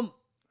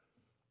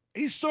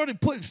 He started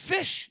putting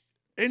fish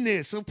in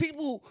there. So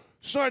people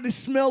started to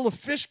smell the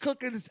fish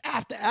cooking. It's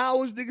after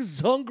hours. Niggas is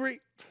hungry.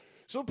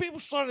 So people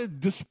started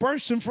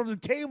dispersing from the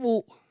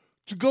table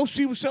to go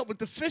see what's up with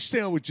the fish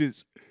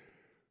sandwiches.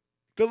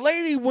 The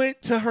lady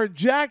went to her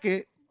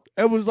jacket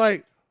and was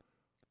like,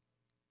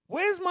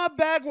 where's my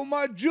bag with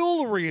my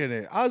jewelry in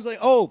it? I was like,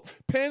 oh,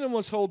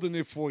 Panama's holding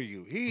it for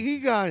you. He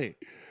got it.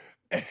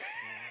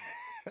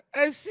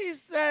 And she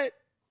said,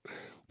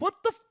 what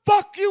the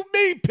fuck you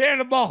mean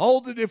Panama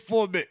holding it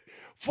for me?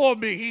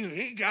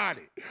 He got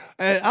it.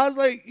 And I was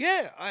like,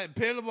 yeah.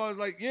 Panama was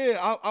like,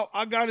 yeah,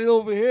 I got it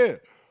over here.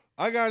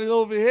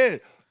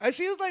 And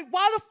she was like,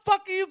 why the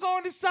fuck are you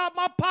going inside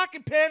my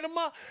pocket,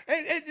 Panama,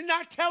 and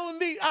not telling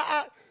me?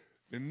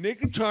 The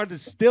nigga tried to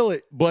steal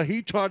it, but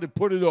he tried to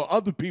put it on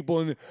other people,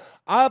 and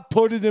I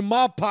put it in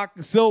my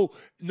pocket so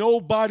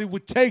nobody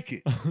would take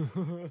it.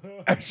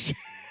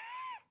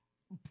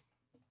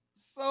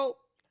 So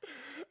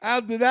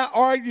after that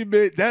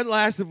argument, that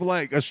lasted for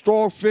like a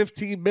strong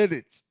 15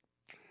 minutes.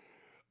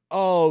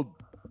 The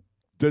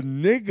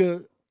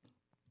nigga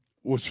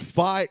was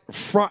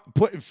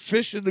putting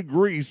fish in the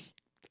grease.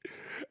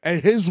 And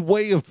his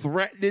way of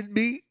threatening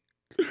me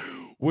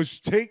was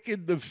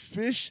taking the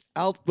fish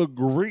out the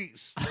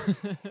grease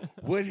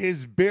with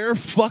his bare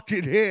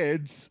fucking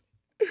hands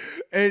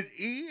and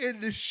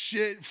eating the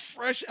shit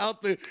fresh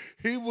out the.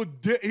 He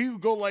would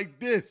go like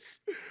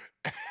this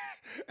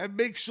and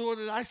make sure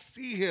that I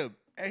see him,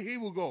 and he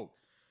would go.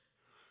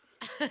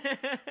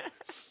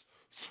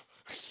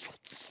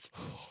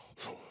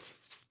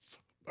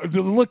 And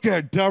to look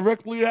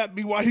directly at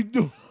me while he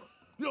do.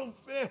 Yo,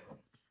 fam.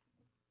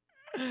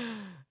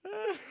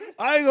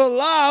 I ain't gonna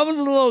lie, I was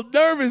a little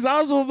nervous.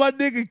 I was with my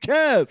nigga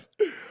Kev.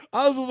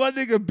 I was with my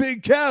nigga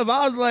Big Kev.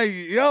 I was like,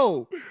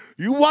 yo,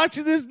 you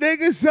watching this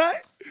nigga, son?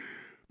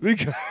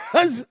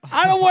 Because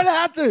I don't want to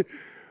have to.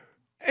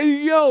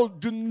 And yo,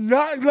 do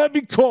not let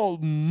me call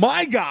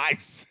my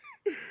guys.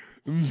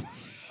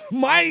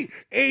 my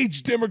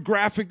age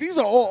demographic, these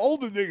are all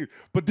older niggas.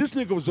 But this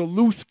nigga was a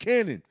loose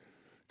cannon.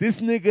 This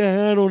nigga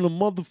had on a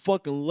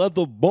motherfucking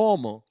leather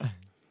bomber,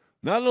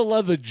 not a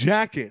leather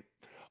jacket,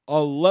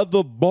 a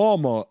leather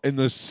bomber in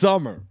the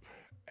summer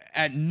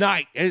at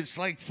night. It's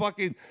like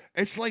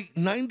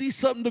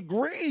 90-something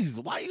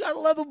degrees. Why you got a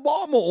leather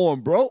bomber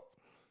on, bro?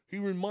 He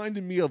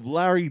reminded me of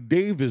Larry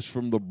Davis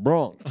from the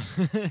Bronx.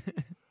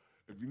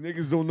 If you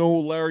niggas don't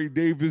know who Larry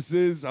Davis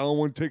is, I don't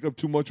want to take up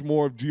too much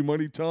more of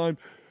G-Money time.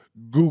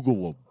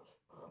 Google him.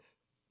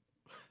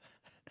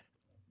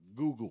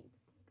 Google.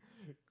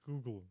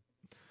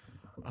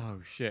 Oh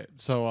shit.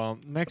 So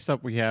next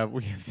up we have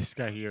this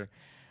guy here.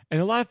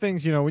 And a lot of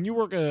things, you know, when you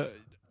work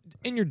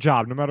in your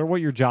job, no matter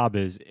what your job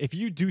is, if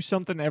you do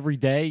something every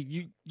day,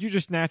 you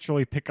just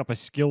naturally pick up a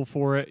skill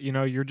for it. You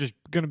know, you're just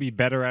going to be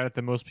better at it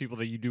than most people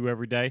that you do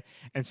every day.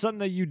 And something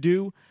that you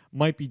do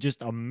might be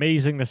just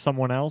amazing to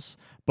someone else,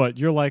 but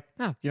you're like,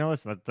 you know,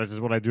 listen, that's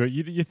just what I do.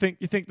 You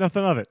think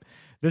nothing of it.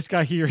 This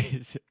guy here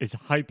is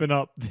hyping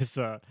up this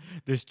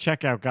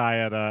checkout guy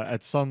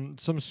at some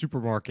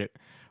supermarket,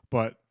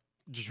 but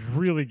just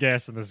really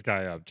gassing this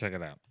guy up. Check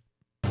it out.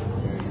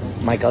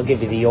 Mike, I'll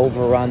give you the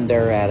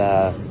over-under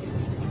at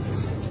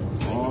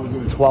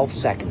 12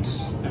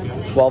 seconds.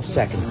 12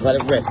 seconds. Let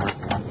it rip.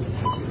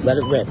 Let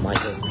it rip,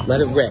 Michael.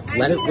 Let it rip.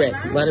 Let it rip.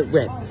 Let it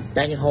rip.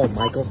 Bang it home,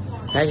 Michael.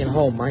 Bang it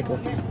home, Michael.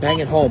 Bang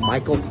it home,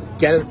 Michael.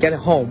 Get it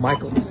home,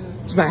 Michael.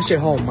 Smash it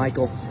home,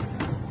 Michael.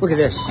 Look at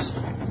this.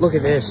 Look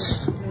at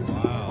this.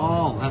 Wow.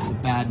 Oh, that's a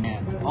bad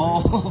man.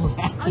 Oh,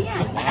 that's a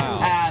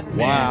bad man.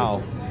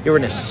 Wow. You're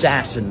an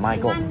assassin,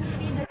 Michael.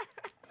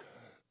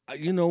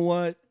 You know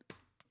what?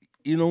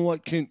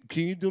 Can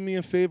you do me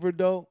a favor,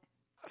 though?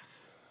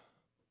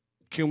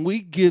 Can we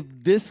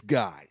give this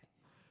guy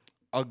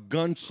a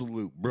gun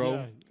salute,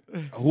 bro?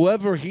 Yeah.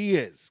 Whoever he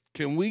is,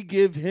 can we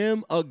give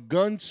him a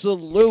gun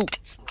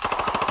salute?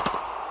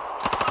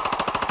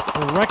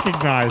 For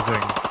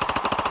recognizing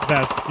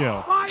that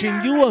skill.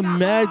 Can you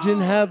imagine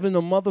having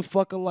a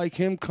motherfucker like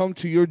him come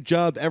to your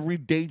job every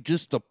day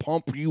just to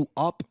pump you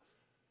up?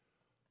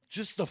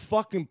 Just to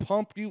fucking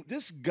pump you.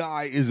 This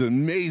guy is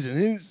amazing.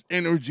 His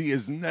energy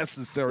is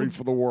necessary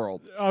for the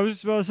world. I was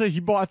just about to say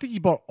I think he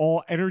bought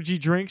all energy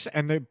drinks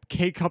and the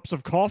K-cups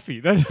of coffee.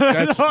 That's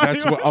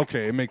what.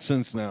 Okay, it makes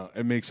sense now.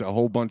 It makes a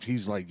whole bunch.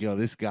 He's like, yo,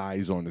 this guy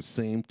is on the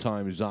same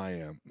time as I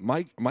am.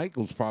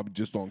 Michael's probably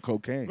just on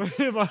cocaine.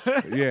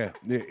 yeah,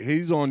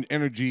 he's on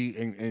energy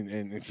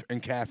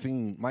and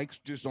caffeine. Mike's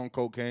just on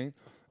cocaine.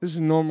 This is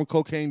a normal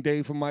cocaine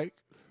day for Mike.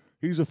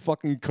 He's a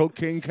fucking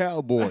cocaine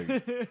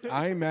cowboy.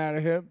 I ain't mad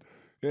at him.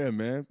 Yeah,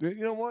 man. You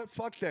know what?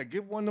 Fuck that.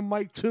 Give one to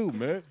Mike, too,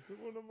 man. Give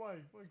one to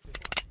Mike.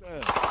 Yeah.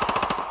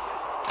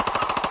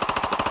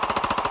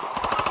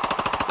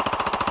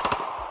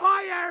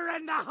 Fire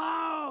in the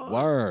hole!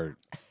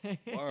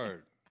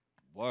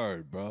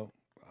 Word, bro.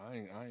 I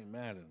ain't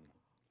mad at him.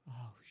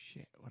 Oh,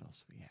 shit. What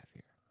else do we have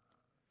here?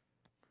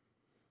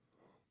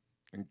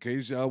 In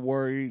case y'all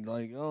worried,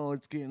 like, oh,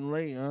 it's getting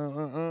late.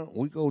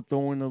 We go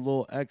throw in a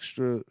little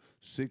extra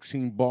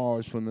 16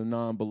 bars from the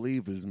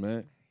non-believers,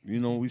 man. You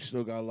know, we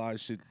still got a lot of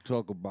shit to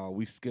talk about.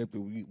 We skipped it.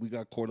 We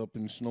got caught up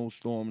in the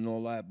snowstorm and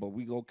all that, but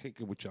we go kick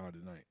it with y'all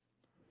tonight.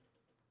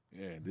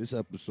 Yeah, this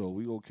episode,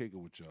 we go kick it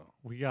with y'all.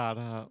 We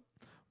got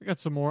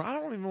some more. I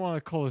don't even want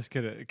to call this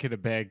kid a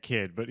bad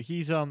kid, but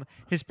he's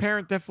his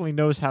parent definitely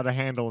knows how to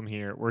handle him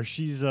here. Where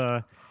she's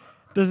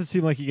doesn't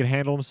seem like he can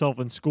handle himself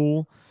in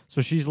school,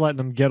 so she's letting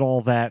him get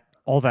all that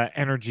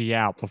energy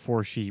out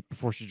before she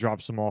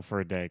drops him off for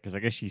a day, because I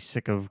guess she's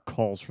sick of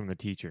calls from the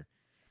teacher.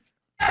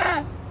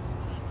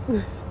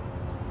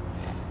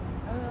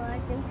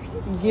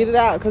 Get it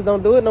out, because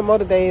don't do it no more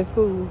today in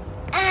school.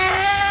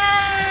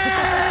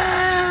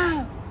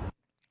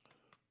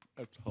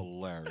 That's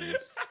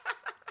hilarious.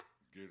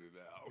 Get it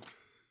out.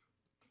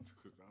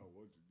 Because I don't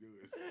want to do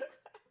it.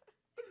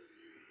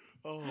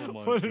 Oh, my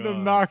God. What an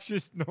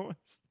obnoxious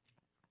noise.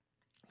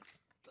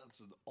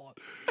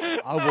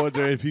 I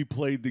wonder if he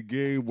played the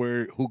game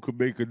where who could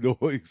make a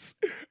noise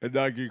and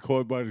not get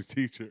caught by the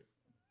teacher.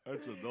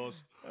 That's an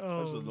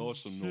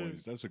awesome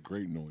noise. That's a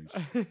great noise.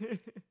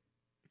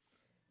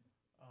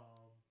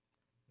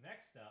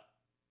 Next up,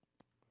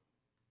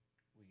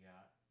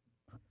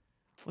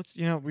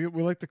 we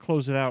like to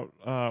close it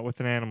out with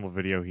an animal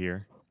video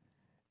here.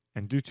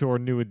 And due to our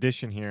new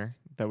addition here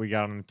that we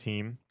got on the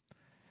team,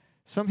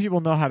 some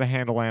people know how to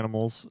handle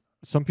animals,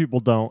 some people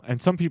don't,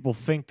 and some people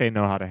think they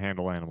know how to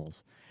handle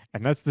animals.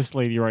 And that's this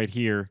lady right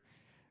here.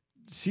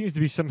 Seems to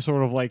be some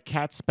sort of like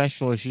cat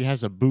specialist. She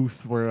has a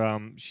booth where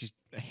she's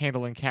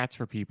handling cats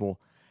for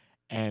people,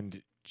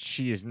 and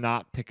she is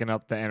not picking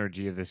up the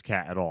energy of this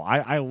cat at all.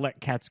 I let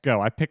cats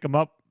go. I pick them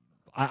up.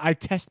 I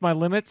test my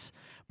limits,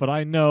 but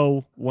I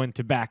know when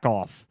to back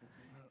off.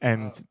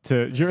 And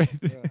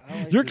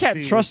your cat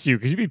trusts you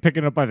because you be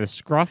picking up by the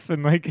scruff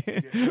and like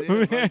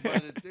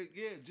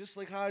just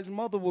like how his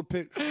mother would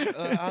pick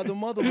how the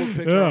mother would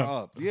pick her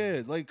up.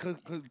 Yeah, like cause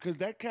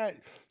that cat,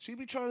 she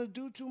be trying to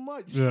do too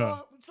much.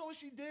 So what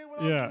she did when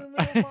I was in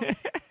there.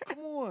 Come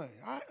on,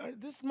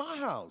 this is my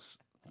house.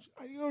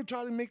 You gonna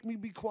try to make me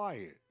be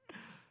quiet?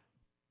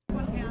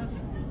 One has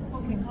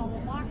what we call a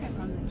locket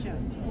on the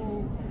chest.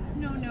 Oh,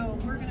 no,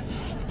 we're gonna.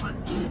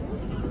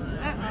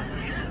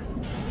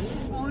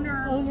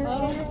 Owner.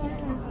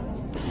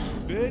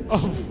 Bitch.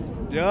 Oh.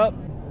 Yup.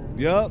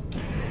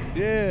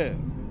 Yeah.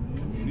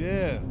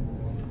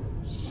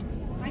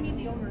 I need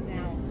the owner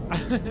now.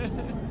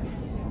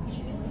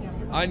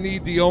 I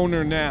need the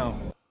owner now.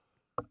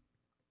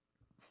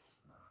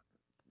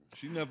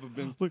 She never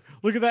been.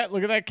 Look at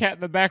that cat in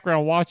the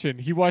background watching.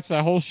 He watched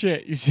that whole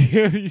shit. You see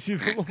him? You see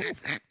the little...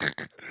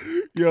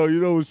 Yo, you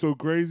know what's so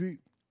crazy?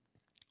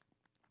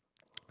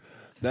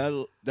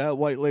 That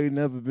white lady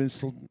never been.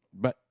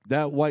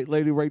 That white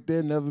lady right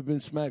there never been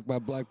smacked by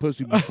black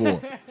pussy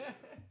before.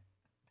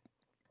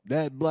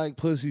 That black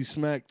pussy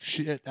smacked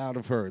shit out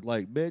of her.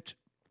 Like, bitch,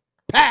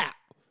 pow!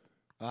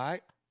 All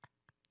right?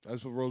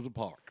 That's for Rosa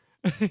Parks.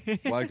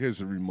 Black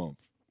History Month.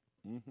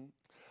 Mm-hmm.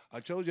 I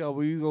told y'all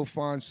we go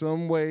find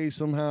some way,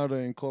 somehow to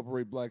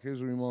incorporate Black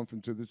History Month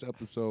into this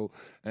episode.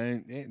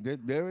 And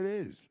there it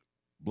is.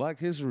 Black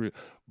History.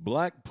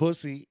 Black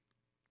pussy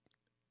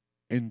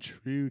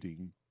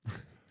intruding.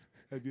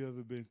 Have you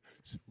ever been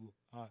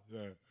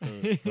swallowed?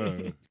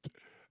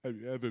 Have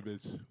you ever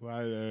been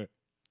swallowed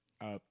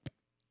up?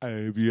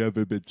 Have you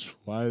ever been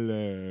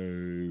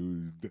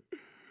swallowed?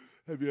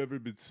 Have you ever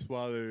been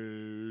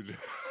swallowed?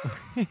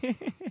 I'm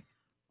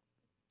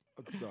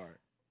sorry.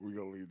 We're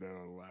going to leave that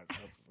on the last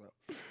episode.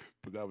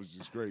 But that was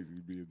just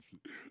crazy.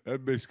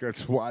 That bitch got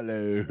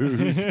swallowed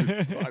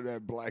by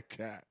that black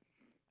cat.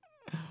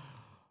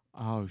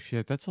 Oh,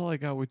 shit. That's all I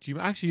got with you.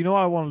 Actually, you know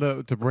what I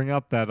wanted to bring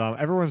up? That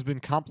everyone's been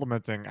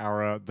complimenting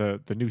our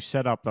the new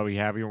setup that we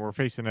have. You know, we're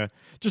facing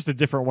just a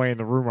different way in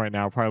the room right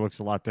now. Probably looks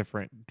a lot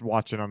different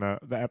watching on the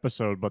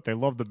episode. But they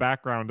love the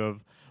background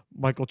of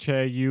Michael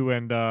Che, you,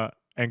 and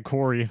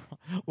Corey.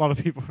 A lot of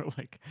people are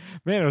like,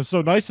 man, it was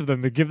so nice of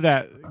them to give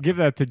that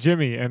to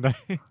Jimmy. And I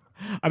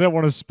didn't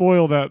want to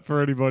spoil that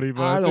for anybody.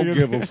 But I don't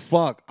give a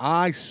fuck.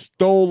 I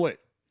stole it.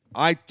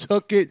 I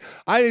took it.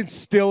 I didn't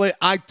steal it.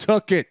 I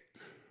took it.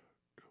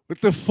 What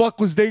the fuck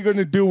was they going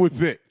to do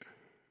with it?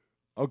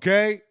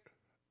 Okay?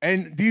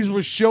 And these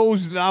were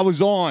shows that I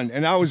was on,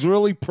 and I was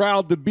really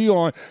proud to be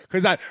on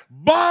because I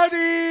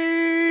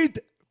bodied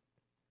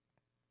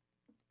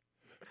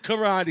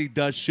Karate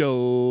the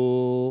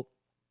show.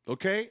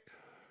 Okay?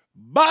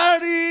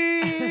 Bodied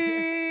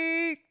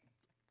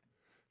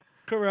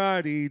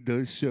Karate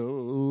the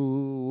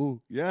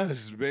show.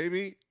 Yes,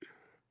 baby.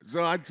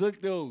 So I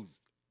took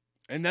those.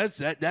 And that's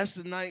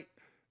the night.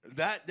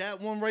 That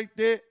one right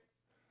there.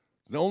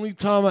 The only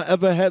time I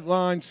ever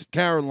headlined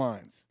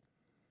Carolines.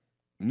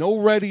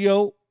 No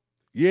radio.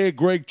 Yeah,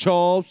 Greg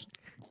Charles.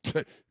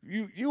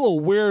 You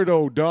a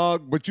weirdo,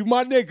 dog. But you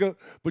my nigga,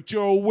 but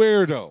you're a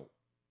weirdo.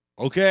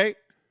 Okay?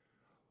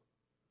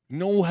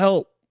 No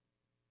help.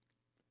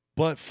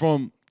 But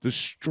from the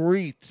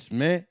streets,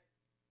 man.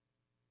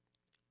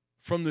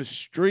 From the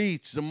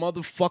streets, the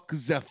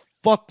motherfuckers that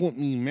fuck with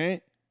me,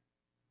 man.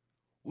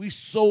 We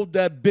sold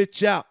that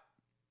bitch out.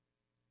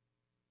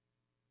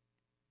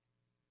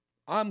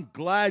 I'm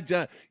glad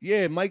that,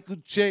 Michael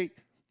Che,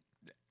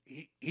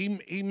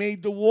 he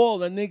made the wall.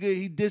 That nigga,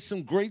 he did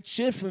some great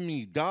shit for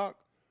me, dog.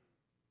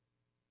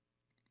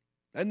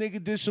 That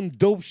nigga did some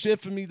dope shit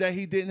for me that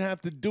he didn't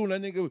have to do.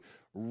 That nigga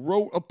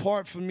wrote a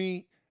part for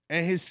me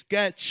and his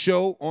sketch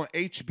show on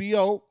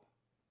HBO.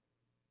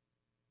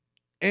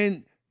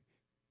 And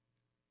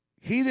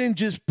he didn't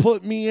just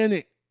put me in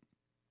it.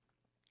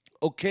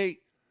 Okay?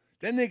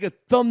 That nigga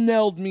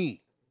thumbnailed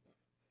me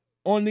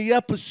on the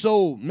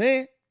episode,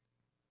 man.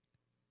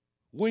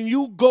 When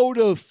you go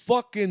to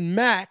fucking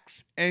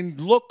Max and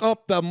look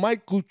up the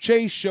Michael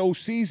Che Show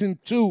season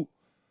 2,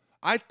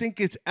 I think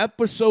it's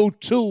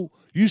episode 2,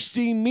 you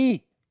see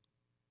me.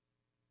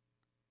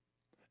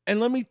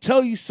 And let me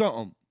tell you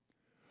something.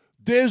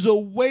 There's a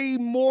way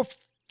more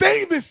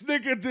famous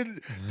nigga than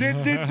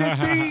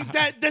me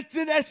that's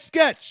in that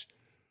sketch.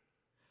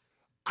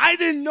 I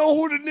didn't know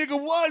who the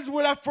nigga was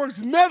when I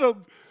first met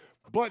him,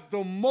 but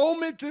the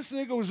moment this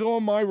nigga was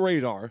on my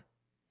radar,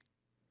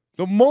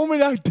 the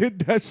moment I did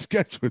that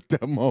sketch with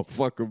that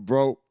motherfucker,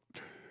 bro,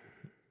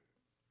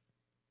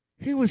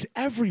 he was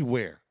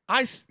everywhere.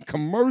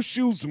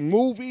 Commercials,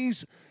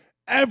 movies,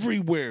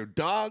 everywhere,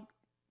 dog.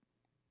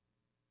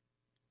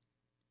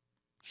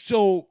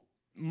 So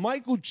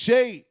Michael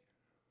Che,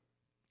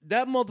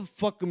 that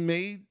motherfucker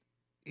made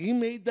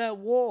that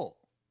wall.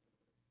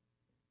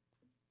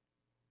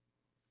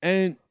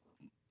 And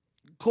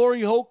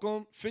Corey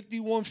Holcomb,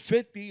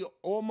 5150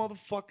 all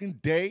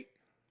motherfucking day.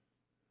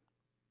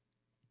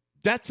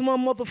 That's my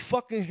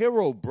motherfucking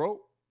hero, bro.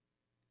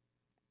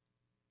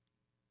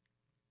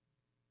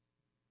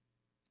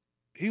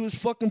 He was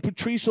fucking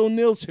Patrice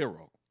O'Neal's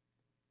hero.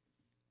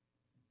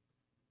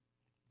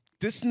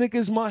 This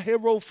nigga's my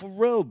hero for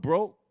real,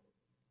 bro.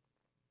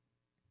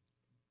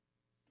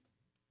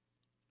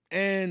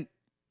 And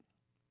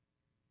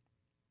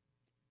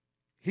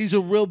he's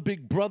a real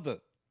big brother.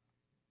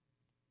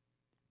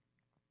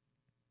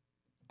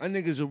 That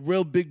nigga's a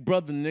real big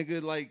brother,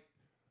 nigga. Like,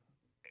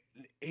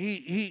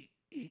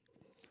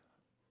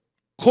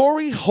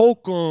 Corey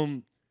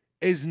Holcomb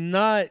is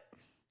not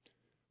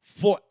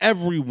for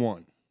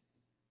everyone.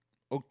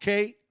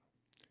 Okay?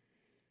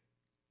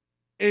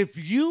 If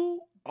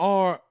you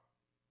are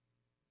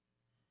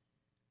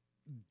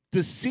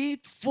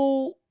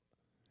deceitful,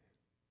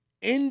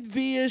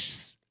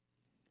 envious,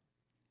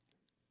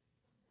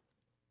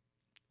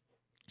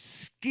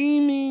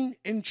 scheming,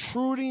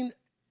 intruding,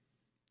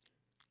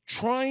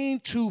 trying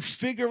to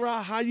figure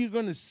out how you're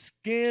going to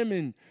scam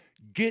and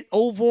get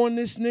over on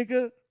this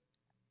nigga,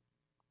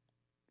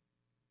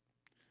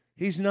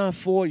 he's not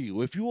for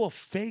you. If you're a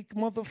fake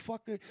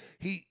motherfucker,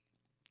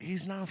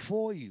 he's not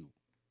for you.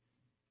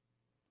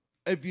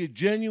 If you're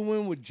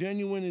genuine with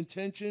genuine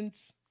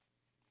intentions,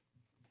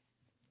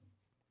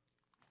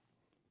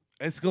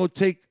 it's going to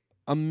take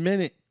a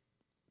minute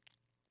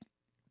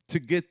to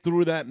get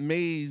through that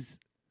maze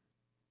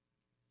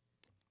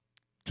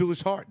to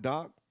his heart,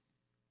 dog.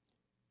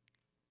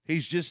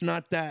 He's just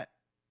not that.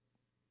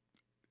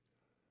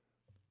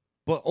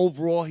 But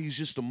overall, he's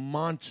just a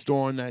monster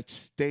on that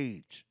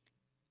stage.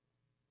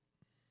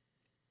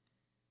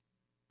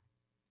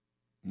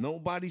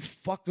 Nobody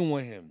fucking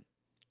with him.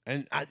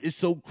 And it's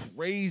so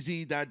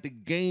crazy that the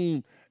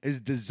game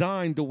is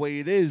designed the way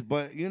it is.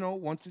 But, you know,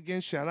 once again,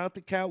 shout out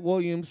to Cat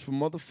Williams for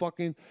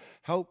motherfucking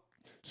help,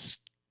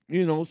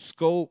 you know,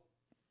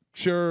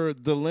 sculpture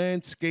the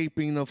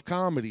landscaping of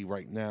comedy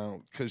right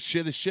now, because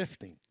shit is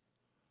shifting.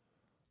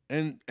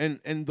 And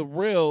the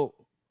real,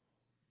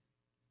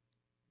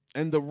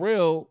 let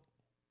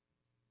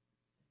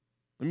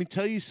me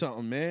tell you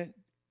something, man.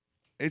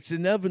 It's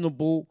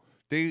inevitable.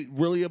 They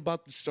really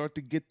about to start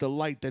to get the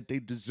light that they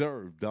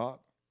deserve, dog.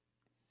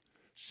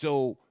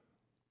 So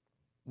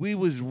we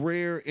was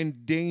rare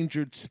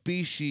endangered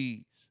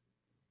species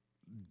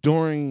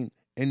during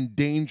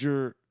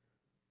endangered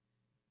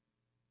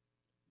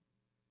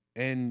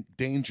and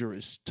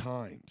dangerous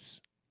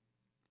times.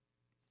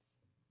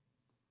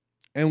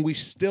 And we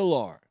still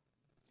are,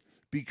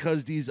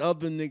 because these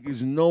other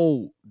niggas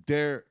know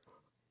their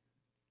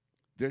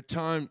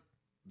time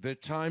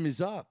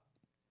is up.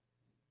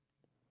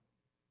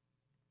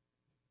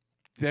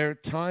 Their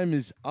time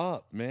is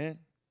up, man.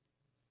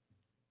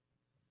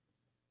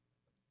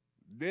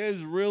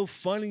 There's real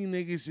funny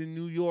niggas in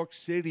New York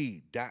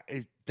City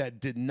that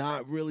did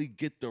not really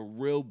get the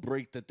real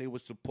break that they were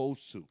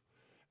supposed to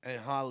in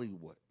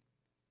Hollywood.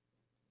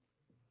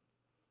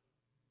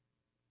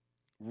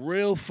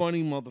 Real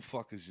funny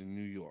motherfuckers in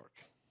New York.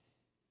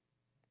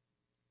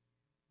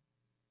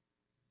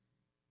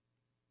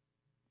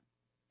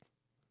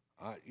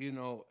 You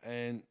know,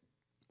 and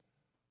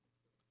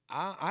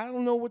I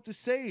don't know what to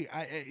say.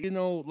 I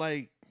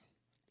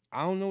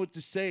don't know what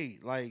to say.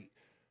 Like,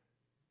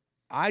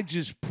 I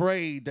just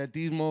pray that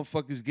these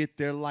motherfuckers get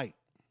their light.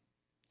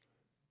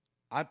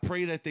 I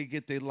pray that they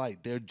get their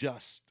light. They're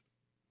just.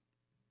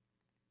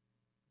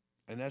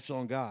 And that's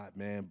on God,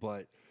 man.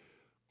 But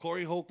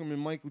Corey Holcomb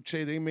and Michael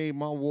Che, they made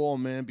my wall,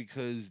 man,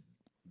 because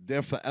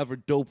they're forever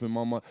dope in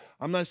my mind.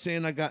 I'm not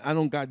saying I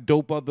don't got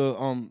dope other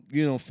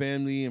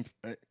family and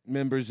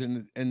members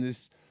in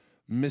this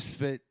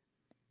misfit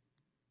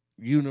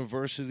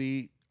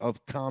university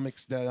of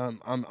comics that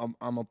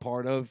I'm a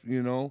part of,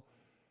 you know.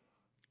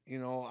 You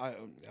know,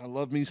 I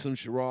love me some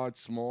Sherrod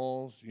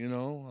Smalls, you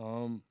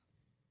know.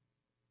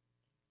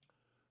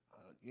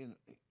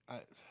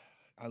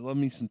 I love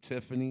me some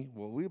Tiffany.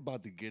 Well, we're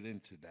about to get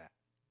into that.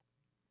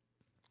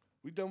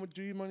 We done with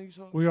G Money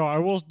Song? We are. I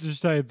will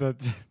just say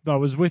that I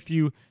was with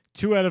you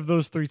 2 out of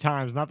those 3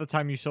 times. Not the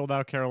time you sold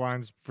out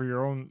Caroline's for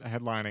your own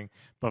headlining,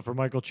 but for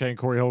Michael Che and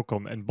Corey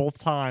Holcomb. And both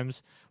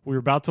times we were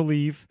about to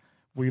leave,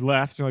 we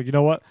left. You're like, you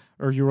know what?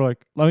 Or you were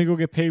like, let me go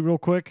get paid real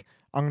quick.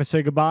 I'm going to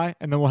say goodbye,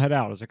 and then we'll head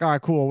out. I was like, all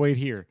right, cool. I'll wait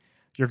here.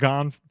 You're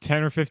gone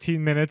 10 or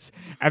 15 minutes,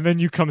 and then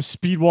you come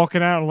speed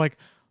walking out. I'm like,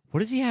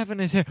 what does he have in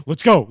his hand?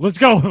 Let's go. Let's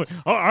go. Like,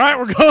 all right,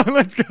 we're going.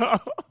 Let's go.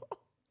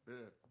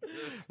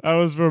 That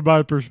was from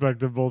my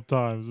perspective both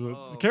times.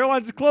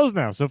 Caroline's is closed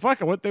now, so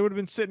fuck it. What, they would have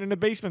been sitting in a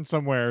basement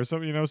somewhere, or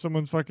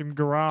someone's fucking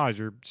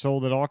garage, or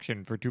sold at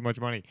auction for too much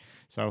money.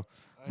 So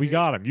we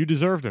got him. You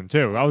deserved him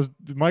too. I was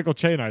Michael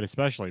Che night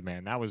especially,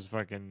 man. That was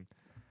fucking.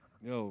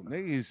 Yo,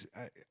 niggas,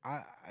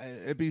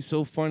 it'd be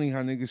so funny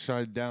how niggas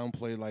try to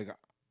downplay like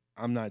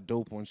I'm not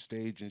dope on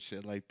stage and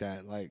shit like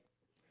that. Like,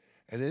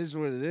 it is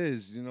what it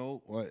is, you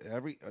know.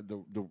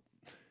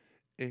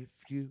 If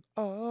you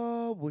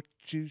are what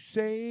you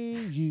say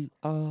you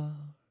are,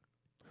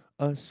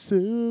 a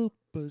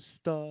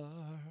superstar,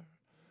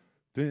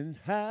 then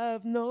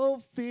have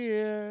no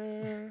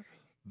fear.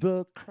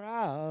 The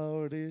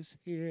crowd is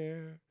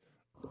here.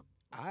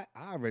 I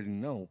already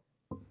know.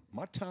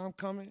 My time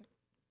coming.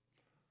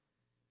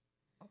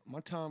 My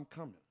time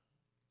coming.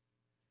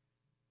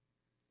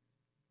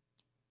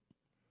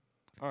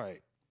 All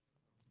right.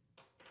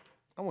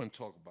 I want to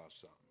talk about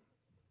something.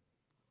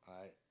 All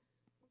right.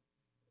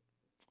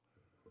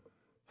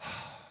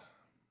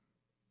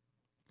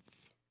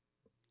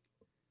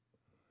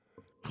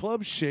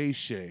 Club Shay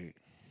Shay.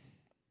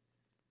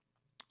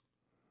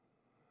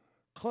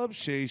 Club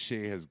Shay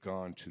Shay has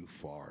gone too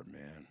far,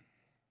 man.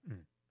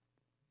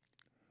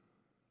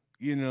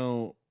 You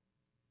know,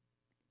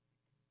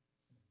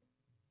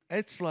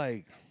 it's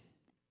like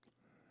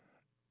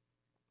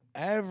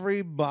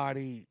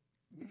everybody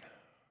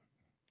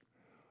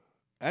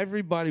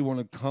want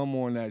to come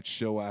on that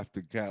show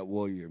after Cat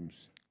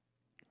Williams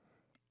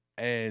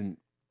and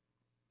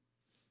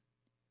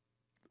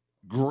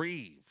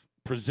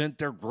present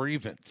their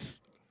grievance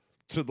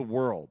to the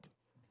world.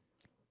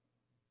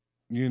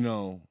 You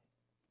know,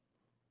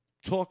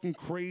 talking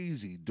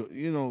crazy,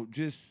 you know,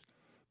 just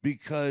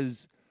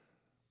because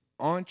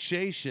Aunt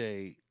Shay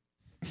Shay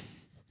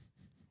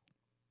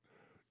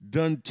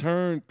done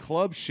turned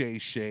Club Shay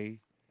Shay.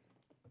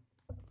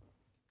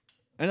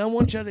 And I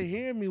want y'all to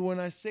hear me when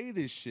I say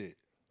this shit.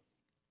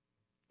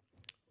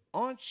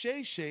 Aunt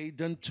Shay Shay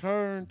done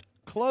turned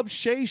Club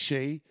Shay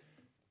Shay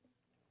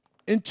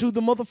into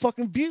the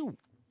motherfucking View.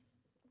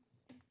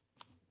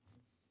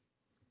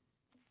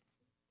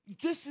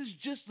 This is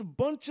just a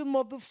bunch of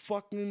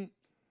motherfucking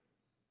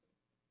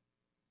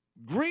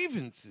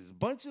grievances,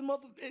 bunch of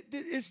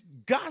it's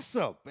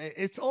gossip.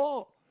 It's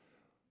all,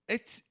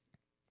 it's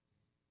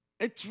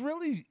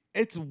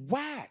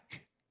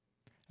whack.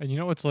 And you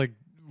know what's like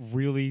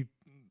really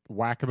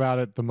whack about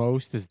it the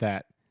most is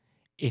that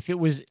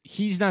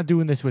he's not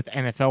doing this with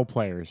NFL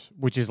players,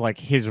 which is like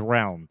his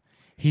realm.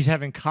 He's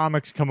having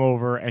comics come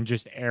over and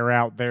just air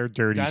out their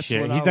dirty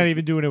shit. He's not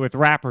even doing it with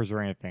rappers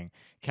or anything.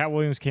 Cat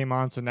Williams came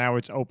on, so now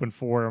it's open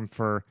forum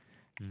for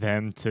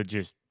them to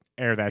just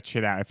air that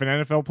shit out. If an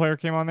NFL player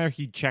came on there,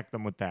 he'd check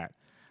them with that.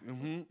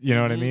 Mm-hmm, you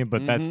know what I mean?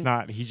 But that's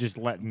not, he's just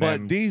letting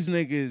them. But these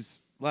niggas,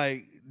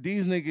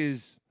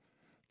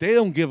 they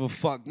don't give a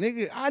fuck.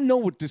 Nigga, I know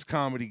what this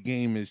comedy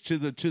game is. To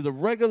the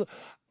regular,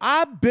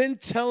 I've been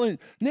telling,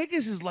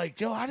 niggas is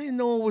like, yo, I didn't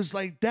know it was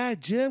like that,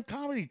 Jim.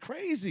 Comedy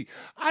crazy.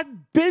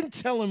 I've been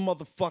telling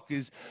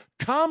motherfuckers,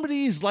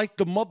 comedy is like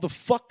the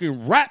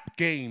motherfucking rap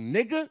game,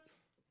 nigga.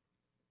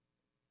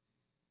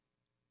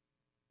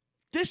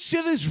 This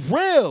shit is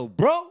real,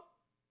 bro.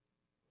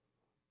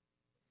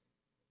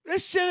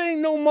 This shit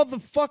ain't no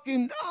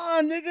motherfucking,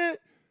 nigga.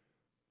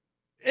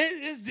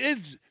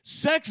 It's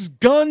sex,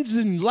 guns,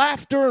 and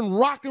laughter and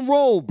rock and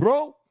roll,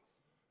 bro.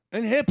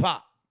 And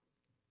hip-hop.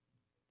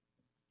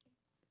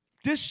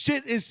 This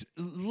shit is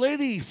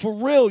litty, for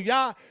real.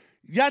 Y'all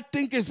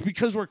think it's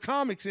because we're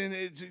comics and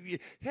it's,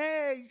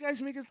 hey, you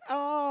guys make us,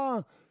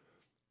 I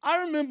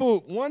remember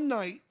one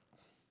night,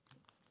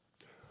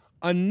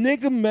 a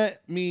nigga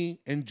met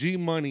me and G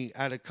Money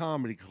at a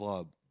comedy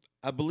club.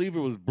 I believe it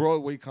was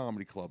Broadway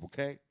Comedy Club,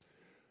 okay?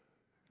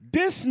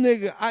 This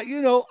nigga,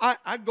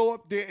 I go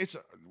up there. It's a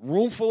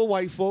room full of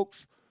white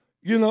folks.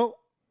 You know,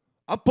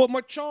 I put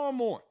my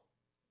charm on.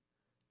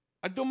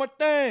 I do my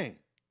thing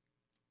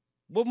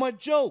with my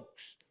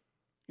jokes.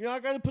 You know,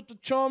 I got to put the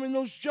charm in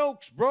those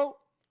jokes, bro.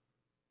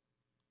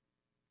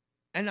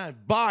 And I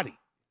body.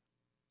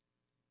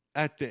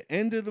 At the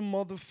end of the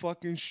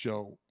motherfucking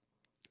show,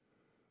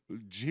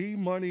 G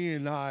Money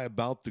and I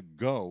about to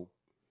go.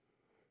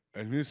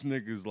 And this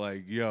nigga's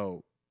like,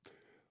 yo,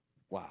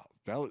 wow,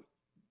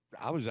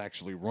 I was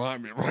actually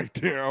rhyming right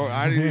there.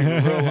 I didn't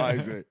even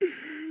realize it.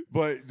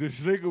 But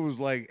this nigga was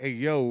like, hey,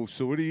 yo,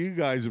 so what are you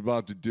guys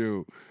about to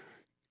do?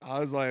 I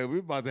was like, we're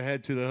about to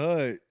head to the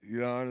hood.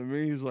 You know what I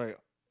mean? He's like,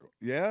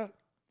 yeah?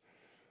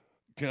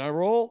 Can I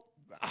roll?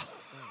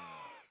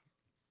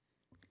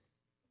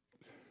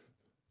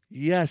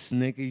 Yes,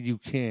 nigga, you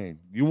can.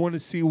 You want to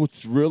see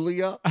what's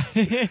really up?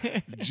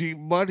 G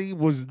Money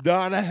was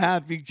not a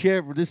happy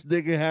camper. This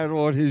nigga had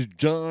on his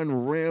John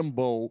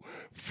Rambo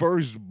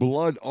First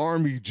Blood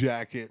Army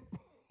jacket,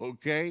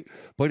 okay?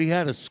 But he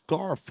had a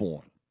scarf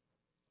on.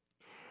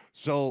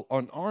 So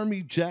an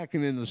army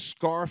jacket and a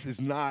scarf is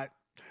not,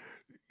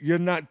 you're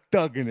not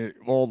thugging it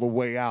all the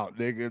way out,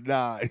 nigga.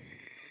 Nah,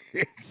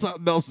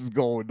 something else is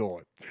going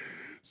on.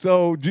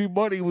 So G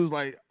Money was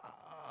like,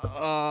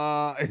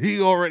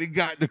 he already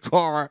got in the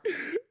car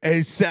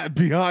and sat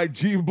behind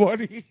G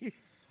Money.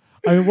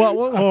 I mean,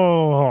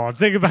 whoa,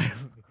 think about it.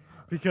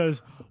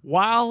 Because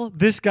while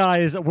this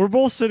guy we're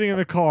both sitting in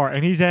the car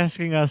and he's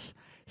asking us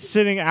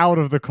sitting out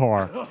of the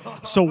car.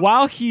 So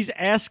while he's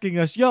asking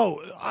us,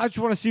 yo, I just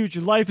want to see what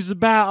your life is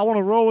about. I want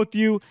to roll with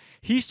you.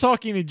 He's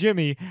talking to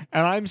Jimmy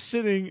and I'm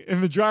sitting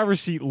in the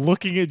driver's seat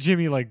looking at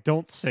Jimmy like,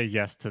 don't say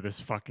yes to this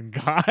fucking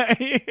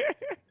guy.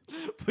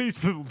 Please,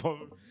 for the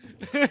love.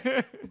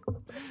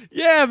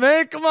 Yeah,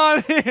 man, come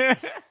on here.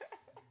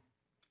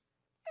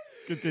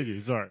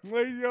 Continue, sorry.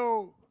 Like,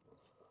 yo.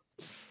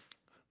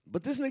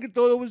 But this nigga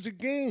thought it was a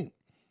game.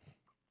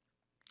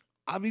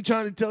 I be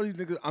trying to tell these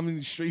niggas I'm in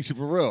the streets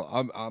for real.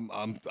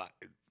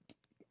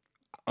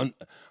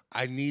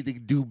 I need to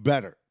do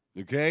better,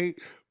 okay?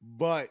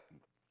 But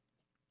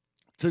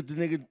took the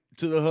nigga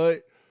to the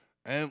hood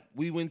and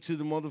we went to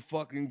the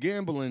motherfucking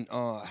gambling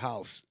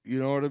house. You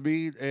know what I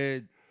mean?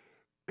 And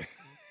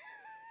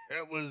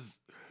it was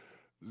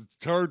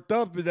turned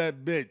up in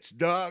that bitch,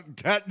 dog.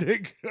 That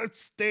nigga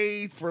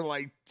stayed for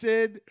like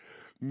 10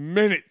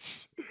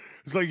 minutes.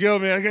 It's like, yo,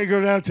 man, I gotta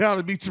go downtown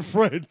and meet some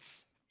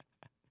friends.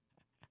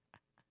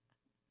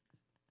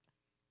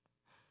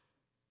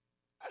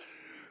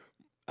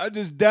 I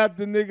just dapped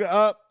the nigga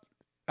up.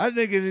 That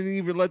nigga didn't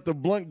even let the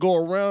blunt go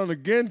around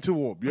again to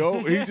him, yo.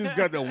 He just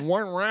got the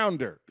one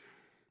rounder.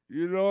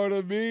 You know what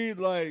I mean?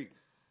 Like,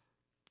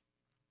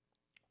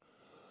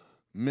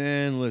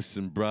 man,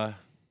 listen, bruh.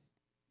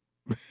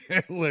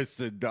 Man,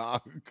 listen,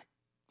 dog.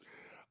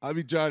 I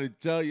be trying to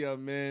tell y'all,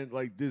 man,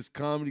 like this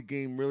comedy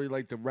game really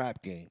like the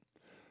rap game.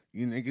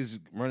 You niggas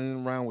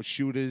running around with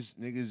shooters.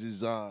 Niggas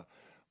is,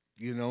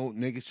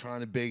 niggas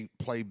trying to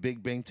play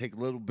big bank, take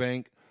little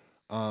bank.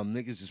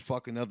 Niggas is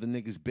fucking other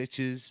niggas'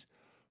 bitches.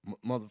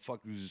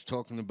 Motherfuckers is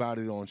talking about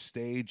it on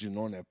stage and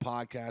on their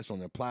podcasts, on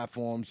their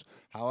platforms,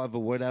 however,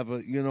 whatever.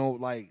 You know,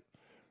 like,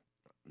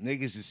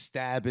 niggas is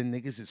stabbing,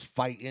 niggas is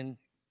fighting,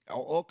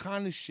 all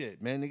kind of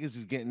shit, man. Niggas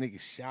is getting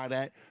niggas shot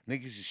at,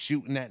 niggas is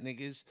shooting at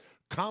niggas.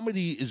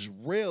 Comedy is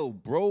real,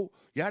 bro.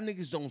 Y'all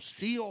niggas don't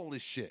see all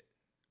this shit.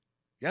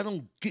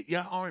 Y'all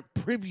aren't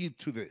privy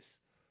to this.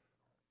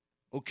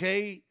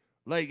 Okay?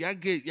 Like, y'all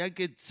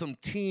get some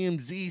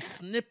TMZ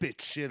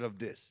snippet shit of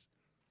this.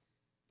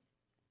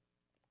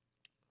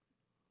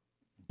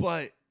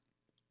 But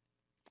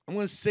I'm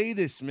gonna say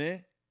this,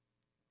 man.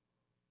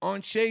 On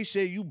Shay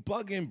Shay, you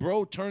bugging,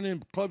 bro,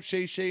 turning Club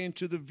Shay Shay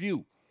into The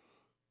View.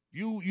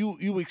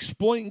 You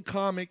exploiting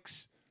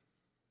comics,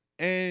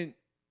 and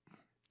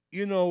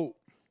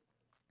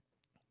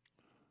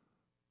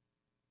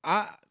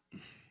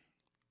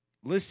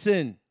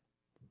listen,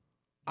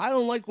 I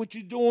don't like what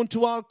you're doing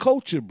to our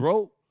culture,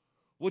 bro.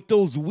 With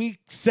those weak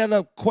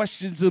setup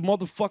questions that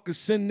motherfuckers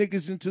send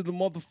niggas into the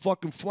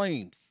motherfucking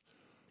flames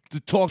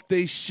to talk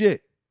they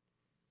shit.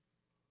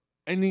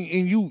 And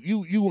you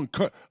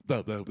encourage,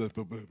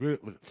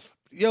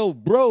 yo,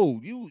 bro,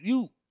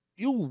 you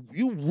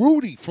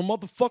Rudy from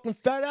motherfucking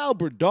Fat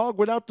Albert, dog,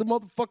 without the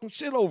motherfucking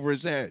shit over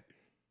his head.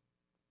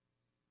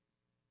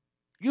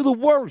 You the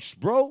worst,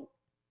 bro.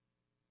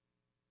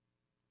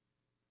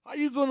 How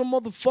you gonna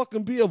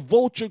motherfucking be a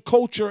vulture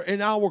culture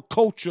in our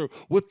culture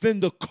within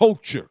the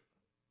culture?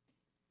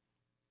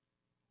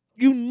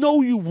 You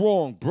know you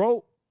wrong,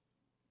 bro.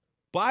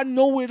 But I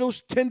know where those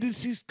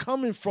tendencies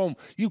coming from.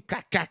 You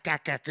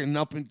cacking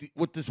up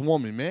with this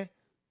woman, man.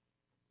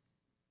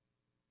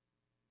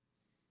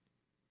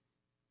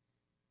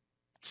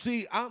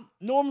 See,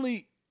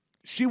 normally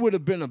she would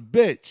have been a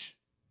bitch.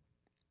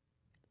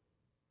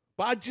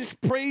 But I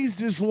just praised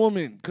this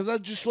woman because I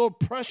just saw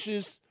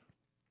Precious.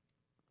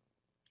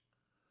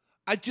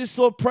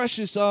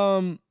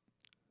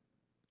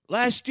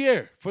 Last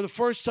year for the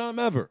first time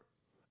ever.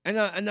 And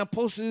I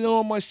posted it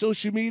on my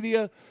social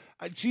media.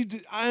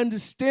 I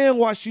understand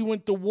why she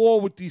went to war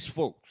with these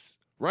folks,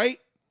 right?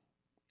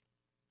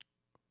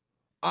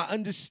 I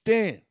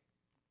understand.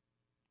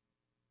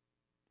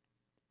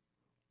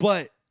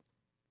 But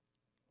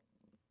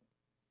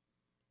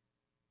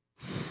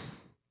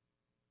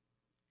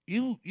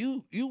you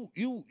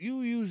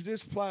use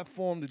this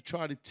platform to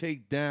try to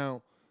take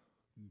down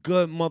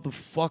good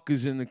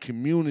motherfuckers in the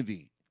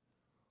community,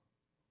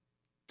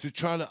 to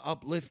try to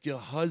uplift your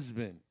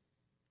husband,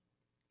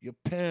 your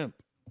pimp.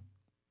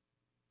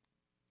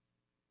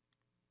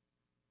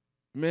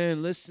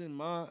 Man, listen,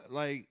 I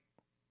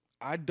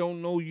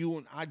don't know you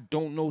and I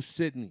don't know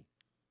Sydney.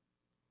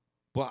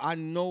 But I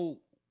know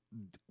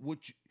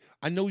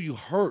I know you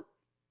hurt.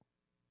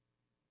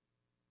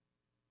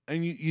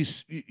 And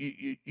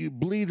you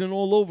bleeding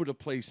all over the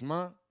place,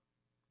 ma.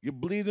 You're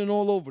bleeding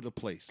all over the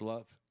place,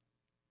 love.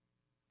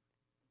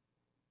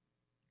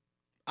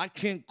 I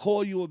can't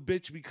call you a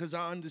bitch because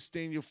I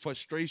understand your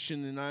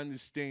frustration and I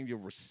understand your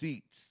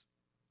receipts.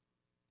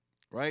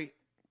 Right?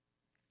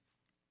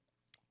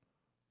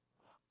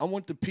 I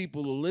want the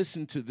people to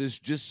listen to this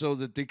just so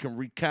that they can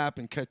recap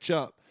and catch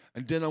up.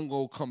 And then I'm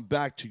going to come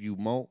back to you,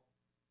 Mo.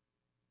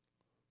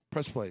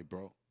 Press play,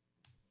 bro.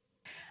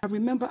 I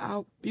remember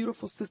our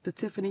beautiful sister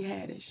Tiffany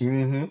Haddish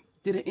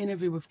did an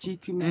interview with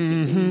GQ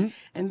magazine.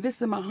 And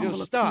this, in my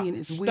humble opinion,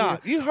 is weird.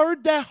 Stop. You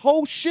heard that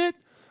whole shit?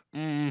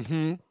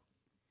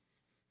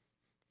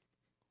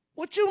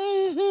 What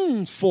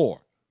you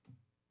for?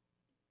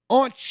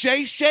 Aunt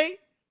Shay Shay?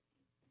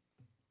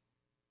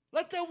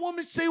 Let that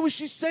woman say what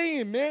she's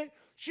saying, man.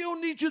 She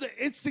don't need you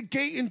to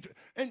instigate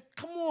and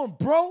come on,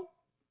 bro.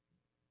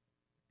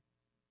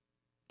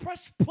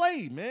 Press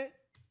play, man.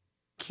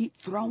 Keep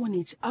throwing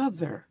each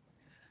other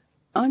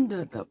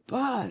under the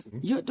bus.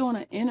 You're doing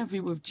an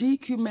interview with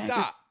GQ magazine.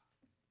 Stop.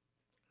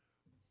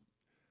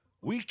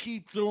 We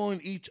keep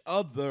throwing each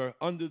other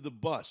under the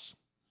bus.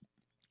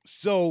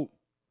 So,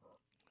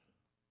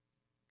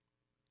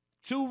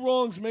 two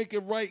wrongs make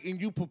it right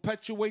and you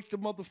perpetuate the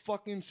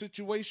motherfucking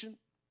situation?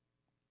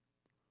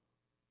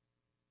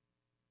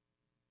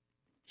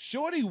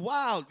 Shorty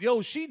wild.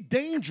 Yo, she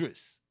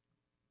dangerous.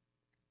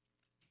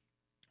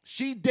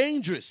 She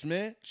dangerous,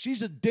 man.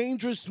 She's a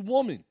dangerous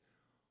woman.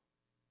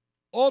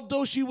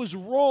 Although she was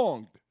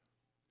wronged,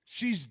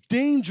 she's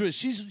dangerous.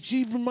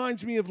 She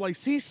reminds me of like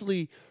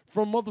Cecily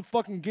from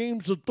motherfucking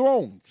Games of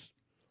Thrones.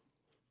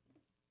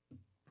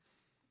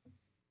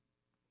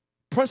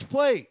 Press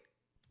play.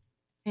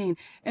 And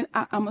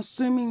I'm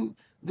assuming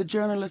the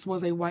journalist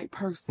was a white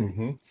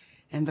person.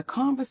 And the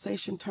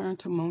conversation turned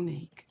to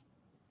Monique.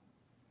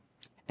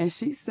 And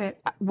she said,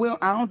 well,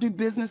 I don't do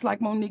business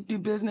like Monique do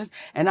business,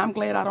 and I'm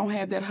glad I don't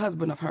have that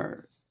husband of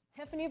hers.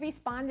 Tiffany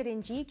responded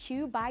in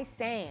GQ by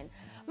saying,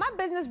 my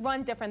business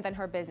run different than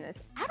her business.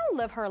 I don't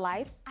live her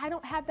life. I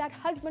don't have that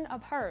husband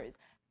of hers.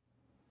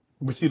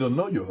 But she don't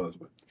know your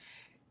husband.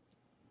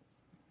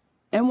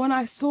 And when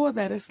I saw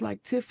that, it's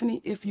like,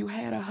 Tiffany, if you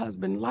had a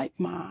husband like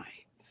mine,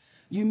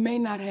 you may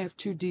not have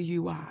 2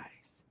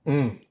 DUIs.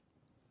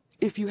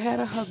 If you had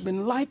a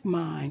husband like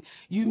mine,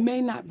 you may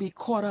not be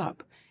caught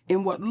up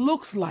in what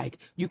looks like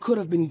you could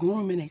have been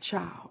grooming a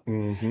child.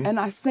 And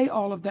I say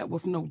all of that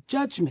with no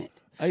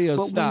judgment. Hey, yo,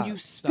 but stop, when you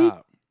speak,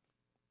 stop.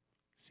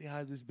 See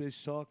how this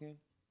bitch talking?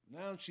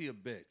 Now she a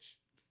bitch.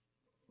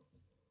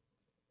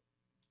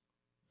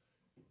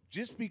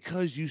 Just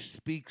because you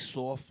speak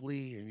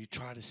softly and you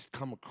try to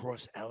come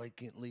across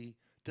elegantly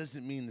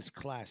doesn't mean it's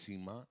classy,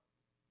 ma.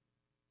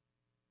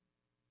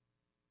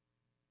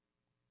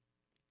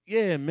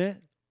 Yeah,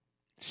 man.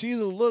 She's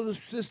a little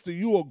sister.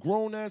 You a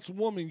grown-ass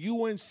woman.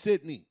 You and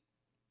Sydney.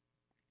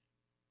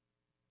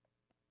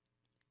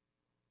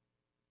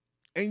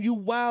 And you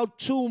wild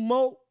too,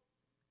 Mo.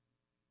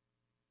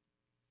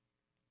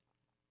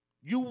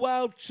 You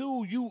wild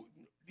too.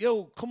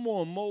 Yo, come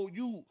on, Mo.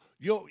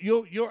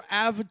 Your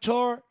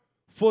avatar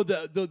for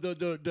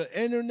the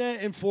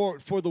internet and for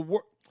the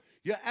work.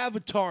 Your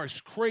avatar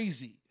is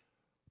crazy.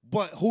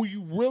 But who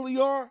you really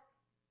are?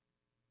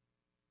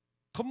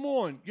 Come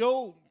on,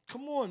 yo.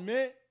 Come on,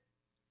 man.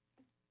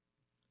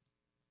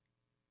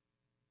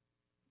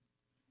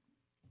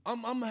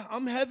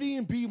 I'm heavy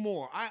and be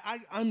more.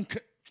 I'm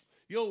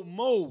yo,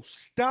 Mo,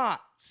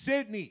 stop.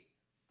 Sydney.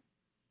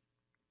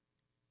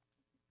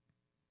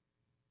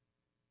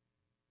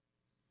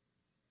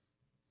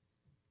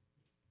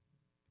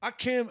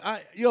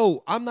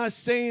 I'm not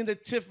saying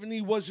that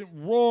Tiffany wasn't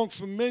wrong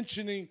for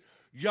mentioning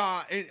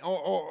y'all,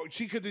 or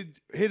she could have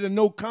hit a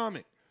no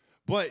comment.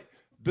 But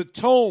the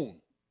tone,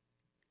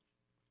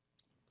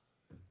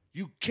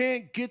 you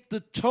can't get the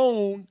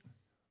tone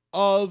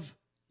of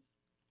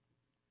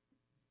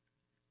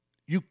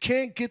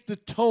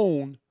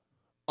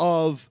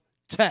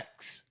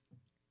text.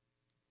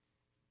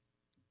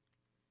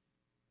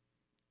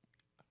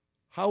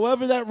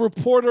 However, that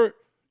reporter,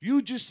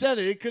 you just said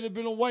it. It could have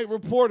been a white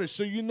reporter,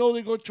 so you know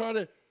they're gonna try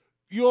to.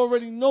 You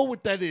already know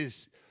what that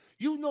is.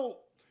 You know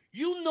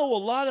a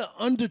lot of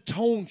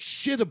undertone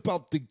shit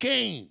about the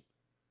game,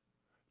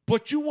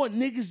 but you want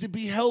niggas to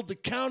be held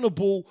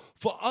accountable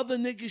for other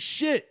niggas'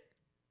 shit.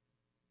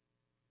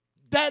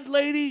 That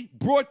lady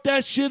brought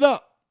that shit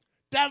up.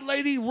 That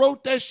lady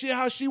wrote that shit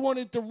how she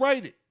wanted to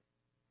write it.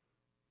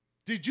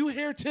 Did you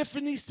hear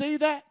Tiffany say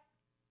that?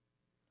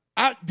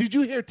 Did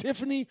you hear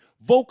Tiffany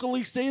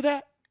vocally say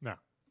that? No.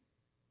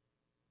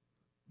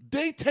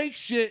 They take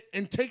shit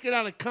and take it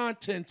out of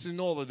context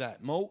and all of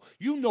that, Mo.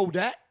 You know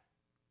that.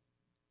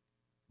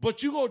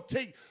 But you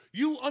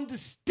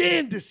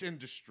understand this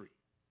industry.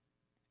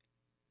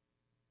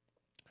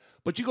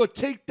 But you go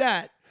take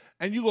that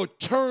and you go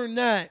turn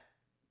that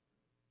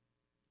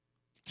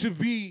to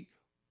be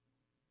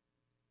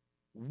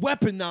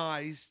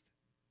weaponized,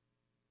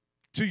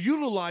 to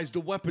utilize to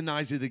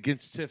weaponize it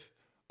against Tiff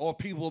or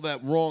people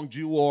that wronged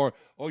you or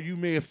you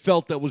may have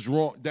felt that was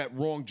wrong, that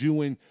wronged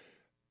you. And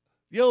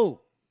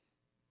yo,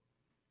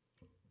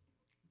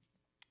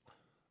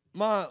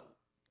 Ma,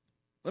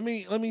 let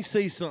me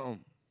say something.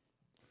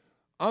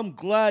 I'm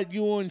glad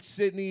you and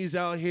Sydney is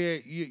out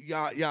here.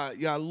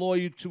 Y'all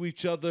loyal to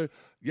each other.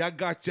 Y'all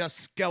got your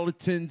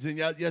skeletons and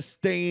y'all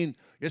staying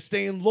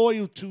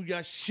loyal to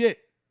your shit.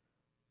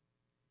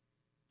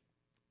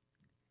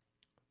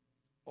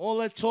 All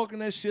that talking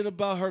that shit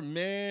about her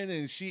man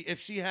and if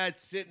she had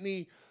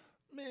Sydney,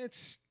 man,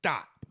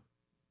 stop.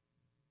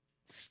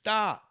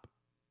 Stop.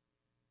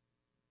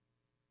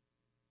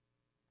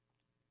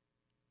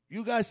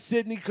 You got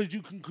Sydney because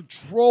you can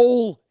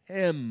control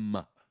him.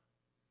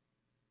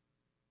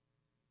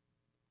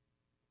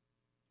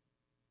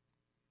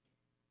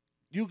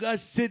 You got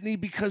Sydney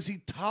because he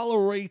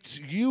tolerates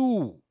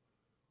you.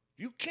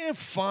 You can't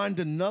find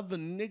another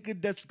nigga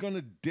that's going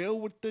to deal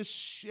with this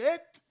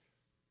shit.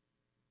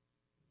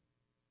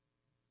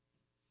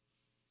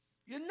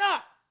 You're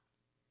not.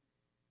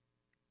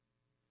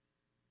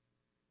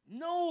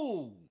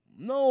 No,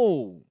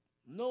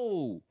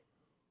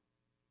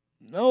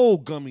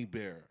 gummy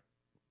bear.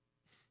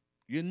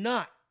 You're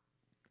not.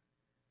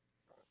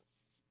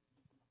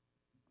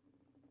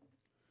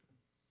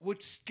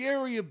 What's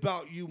scary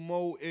about you,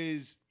 Mo,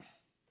 is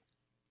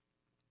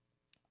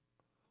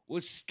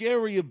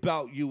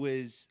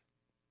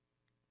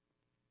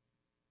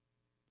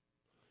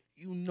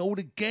you know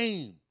the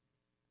game.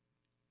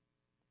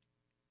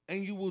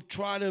 And you will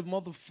try to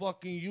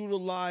motherfucking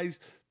utilize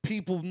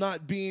people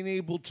not being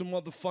able to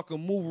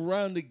motherfucking move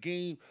around the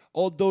game,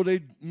 although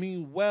they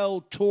mean well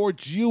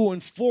towards you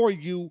and for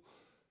you,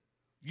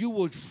 you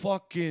would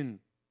throw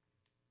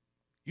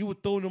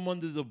them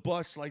under the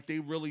bus like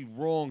they really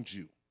wronged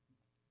you.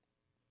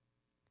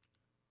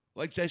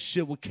 Like that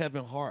shit with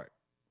Kevin Hart.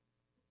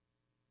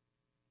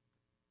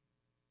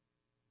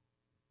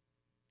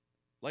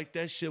 Like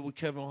that shit with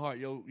Kevin Hart.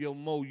 Yo,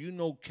 Mo, you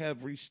know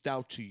Kev reached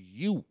out to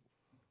you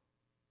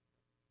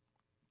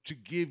to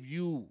give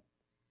you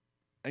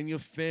and your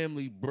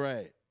family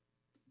bread.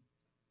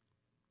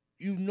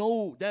 You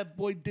know that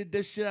boy did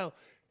that shit out.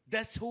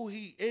 That's who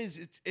he is.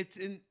 It's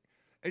in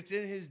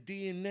his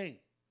DNA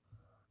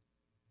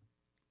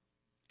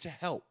to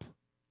help.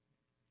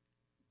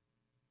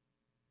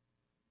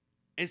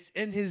 It's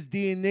in his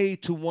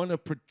DNA to want to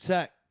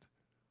protect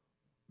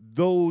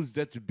those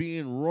that's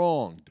being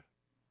wronged.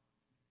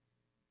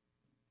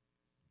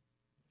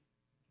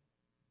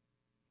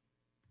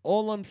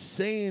 All I'm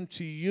saying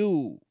to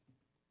you,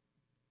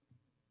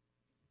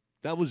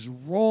 that was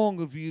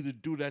wrong of you to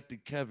do that to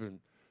Kevin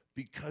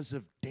because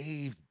of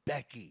Dave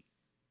Becky.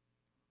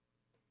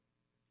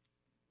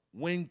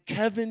 When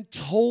Kevin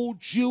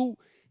told you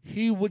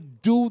he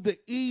would do the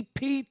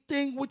EP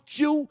thing with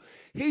you,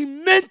 he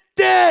meant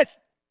that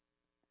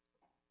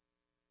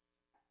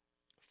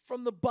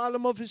from the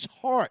bottom of his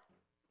heart.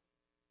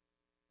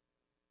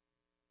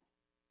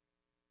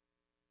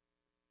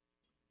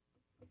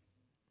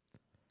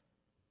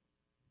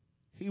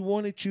 He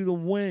wanted you to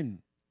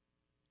win.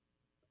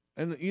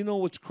 And you know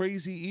what's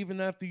crazy?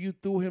 Even after you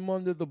threw him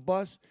under the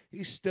bus,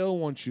 he still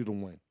wants you to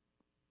win.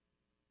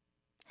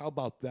 How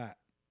about that?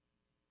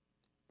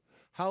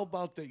 How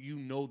about that you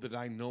know that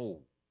I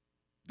know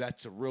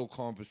that's a real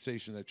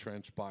conversation that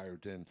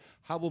transpired? And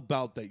how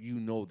about that you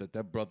know that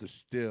that brother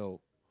still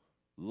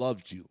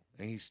loved you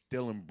and he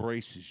still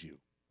embraces you?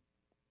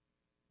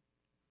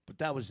 But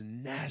that was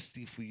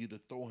nasty for you to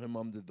throw him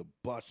under the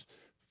bus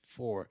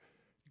for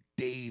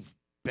Dave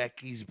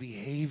Becky's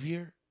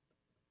behavior.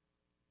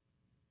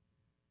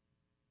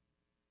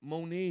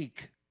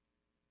 Monique,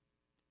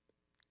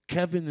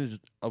 Kevin is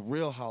a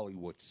real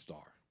Hollywood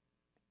star.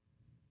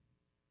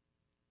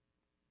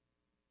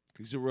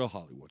 He's a real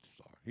Hollywood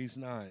star. He's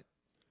not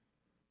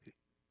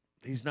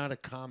a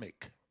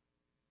comic.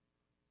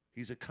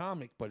 He's a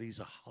comic, but he's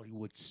a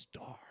Hollywood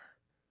star.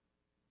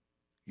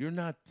 You're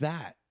not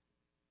that.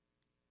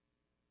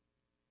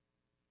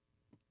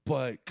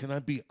 But can I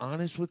be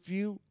honest with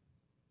you?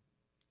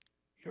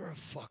 You're a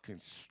fucking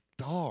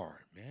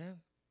star,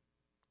 man.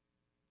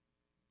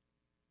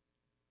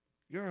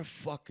 You're a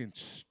fucking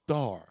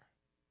star.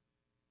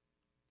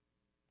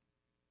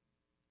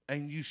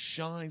 And you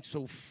shine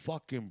so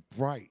fucking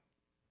bright.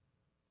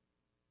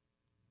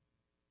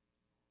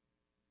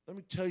 Let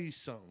me tell you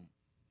something.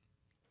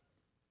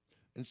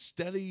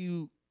 Instead of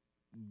you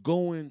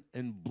going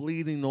and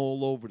bleeding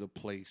all over the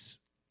place,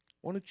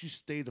 why don't you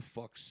stay the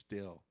fuck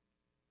still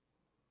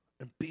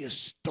and be a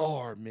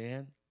star,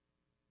 man?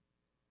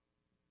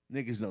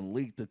 Niggas done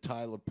leaked the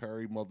Tyler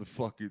Perry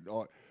motherfucking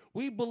art.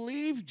 We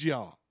believed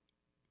y'all.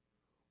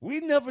 We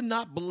never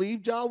not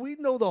believed y'all. We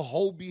know the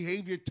whole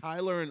behavior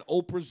Tyler and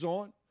Oprah's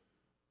on.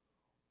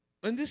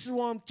 And this is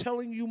why I'm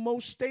telling you, Mo,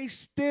 stay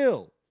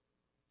still.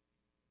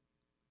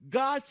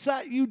 God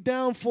sat you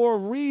down for a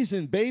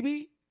reason,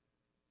 baby.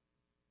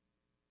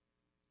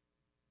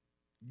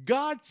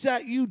 God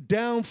sat you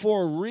down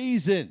for a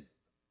reason.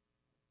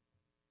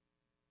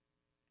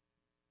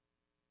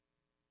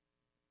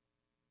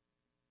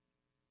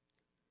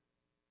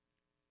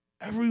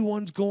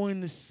 Everyone's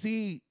going to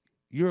see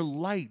your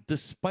light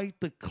despite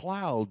the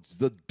clouds,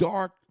 the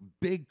dark,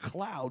 big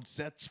clouds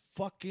that's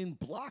fucking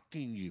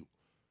blocking you.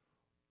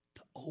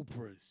 The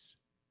Oprahs,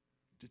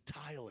 the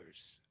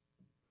Tylers,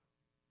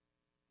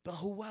 the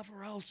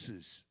whoever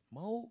else's,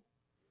 Mo.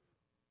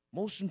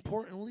 Most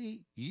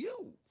importantly,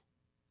 you.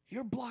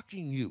 You're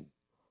blocking you.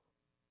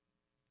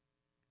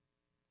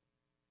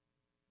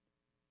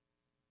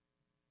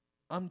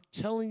 I'm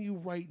telling you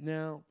right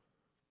now,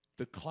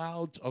 the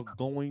clouds are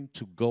going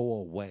to go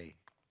away.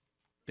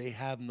 They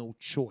have no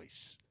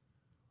choice.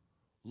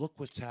 Look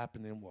what's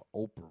happening with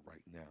Oprah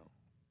right now.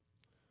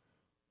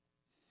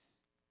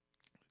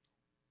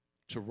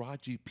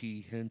 Taraji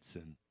P.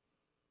 Henson,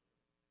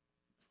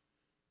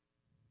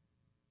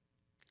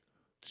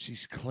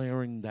 she's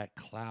clearing that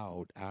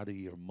cloud out of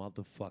your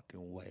motherfucking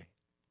way.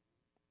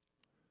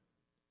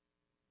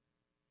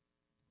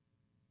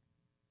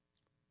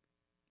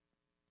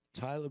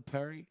 Tyler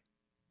Perry?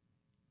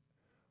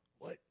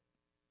 What?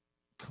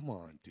 Come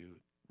on, dude.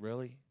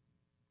 Really?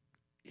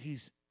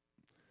 He's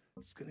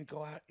going to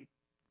go out.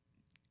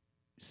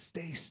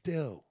 Stay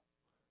still.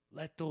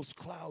 Let those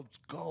clouds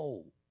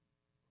go.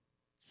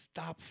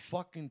 Stop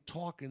fucking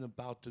talking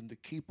about them to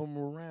keep them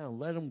around.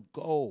 Let them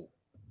go.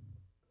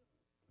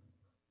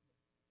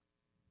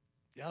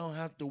 Y'all don't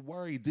have to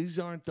worry. These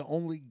aren't the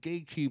only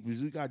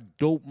gatekeepers. We got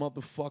dope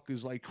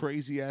motherfuckers like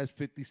crazy-ass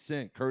 50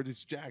 Cent,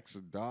 Curtis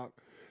Jackson, dog,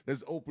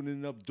 that's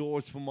opening up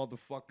doors for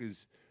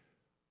motherfuckers.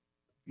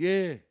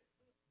 Yeah.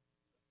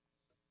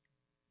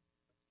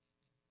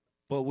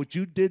 But what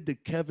you did to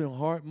Kevin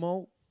Hart,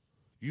 Mo,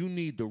 you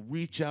need to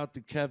reach out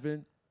to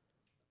Kevin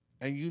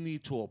and you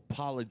need to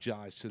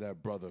apologize to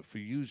that brother for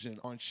using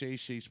on Shay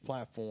Shay's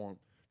platform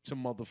to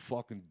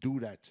motherfucking do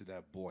that to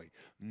that boy,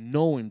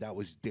 knowing that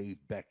was Dave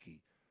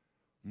Becky,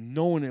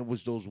 knowing it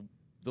was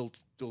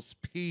those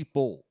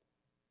people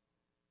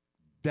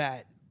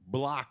that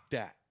blocked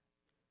that.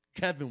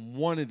 Kevin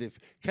wanted it.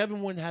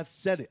 Kevin wouldn't have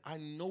said it. I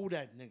know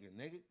that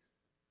nigga.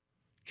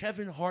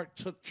 Kevin Hart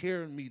took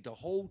care of me, the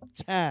whole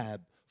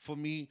tab for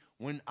me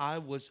when I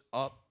was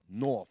up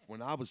north,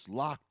 when I was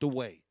locked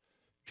away.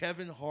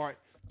 Kevin Hart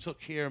took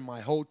care of my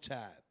whole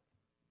tab.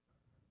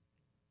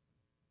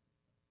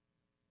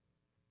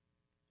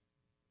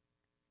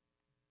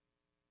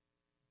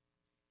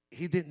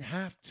 He didn't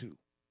have to.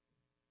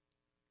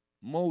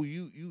 Mo,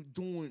 you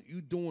doing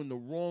the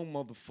wrong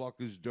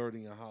motherfuckers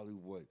dirty in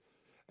Hollywood.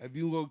 If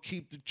you gonna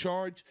keep the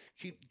charge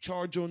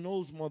on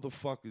those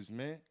motherfuckers,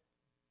 man.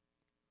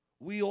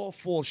 We all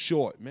fall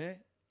short, man.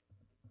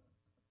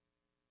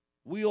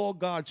 We all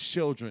God's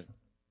children.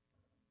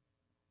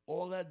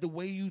 All that, the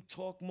way you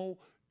talk, Mo,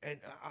 and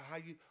how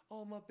you,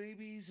 oh, my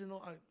babies, and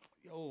all.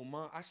 Yo,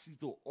 man, I see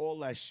through all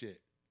that shit.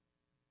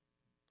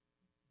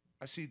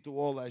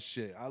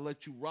 I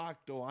let you rock,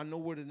 though. I know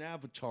what an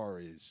avatar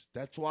is.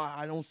 That's why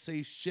I don't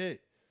say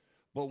shit.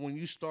 But when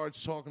you start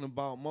talking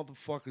about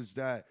motherfuckers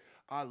that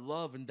I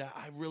love and that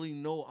I really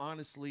know,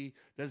 honestly,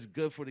 that's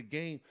good for the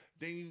game,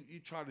 then you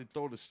try to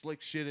throw the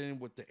slick shit in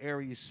with the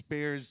Arius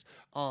Spears,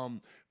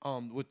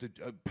 with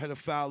the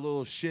pedophile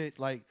little shit.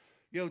 Like,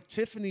 yo,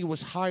 Tiffany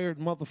was hired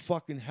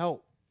motherfucking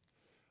help.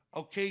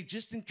 Okay,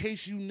 just in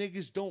case you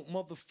niggas don't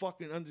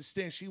motherfucking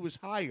understand, she was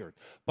hired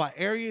by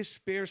Arius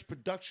Spears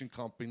production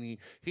company.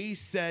 He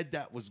said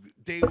that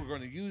they were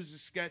going to use the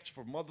sketch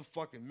for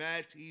motherfucking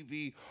Mad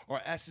TV or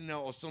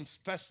SNL or some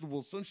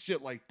festival, some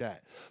shit like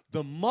that.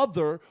 The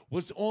mother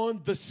was on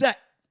the set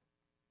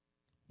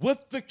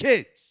with the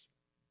kids.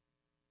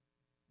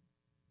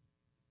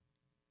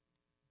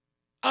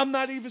 I'm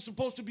not even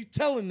supposed to be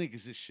telling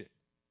niggas this shit.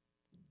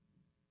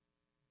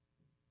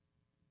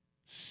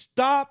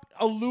 Stop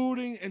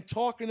alluding and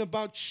talking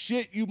about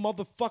shit you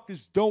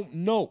motherfuckers don't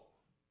know.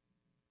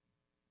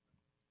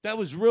 That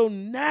was real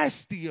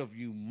nasty of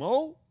you,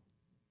 Mo.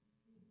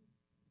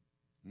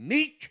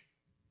 Neek.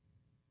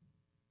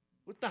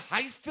 With the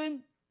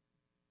hyphen.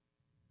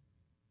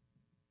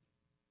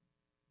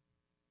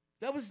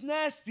 That was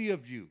nasty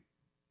of you.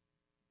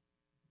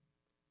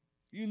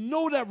 You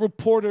know that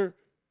reporter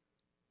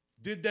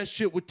did that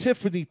shit with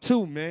Tiffany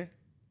too, man.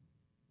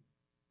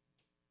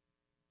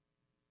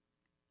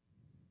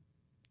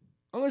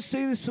 I'm going to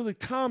say this to the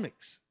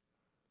comics.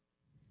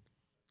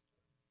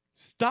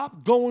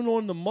 Stop going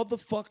on the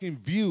motherfucking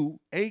View,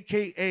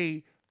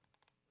 a.k.a.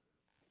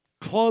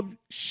 Club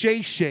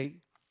Shay Shay,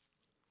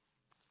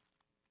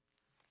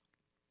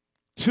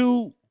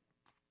 to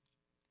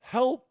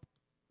help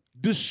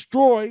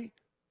destroy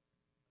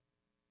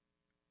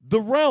the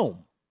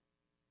realm.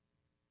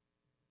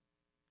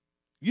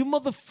 You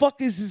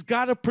motherfuckers has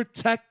got to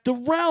protect the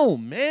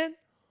realm, man.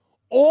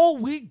 All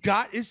we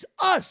got is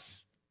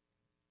us.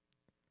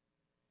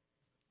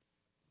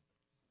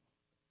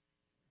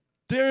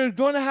 There are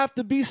going to have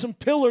to be some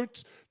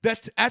pillars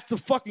that's at the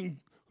fucking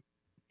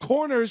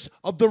corners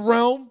of the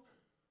realm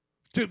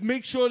to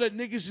make sure that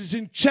niggas is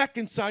in check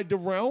inside the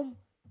realm.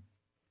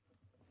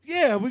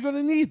 Yeah, we're going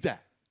to need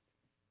that.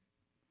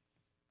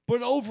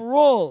 But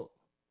overall,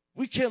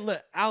 we can't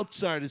let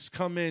outsiders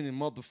come in and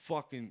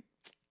motherfucking,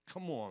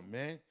 come on,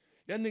 man.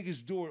 Y'all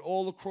niggas do it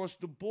all across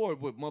the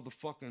board with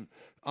motherfucking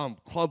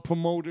club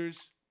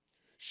promoters,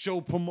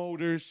 show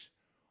promoters,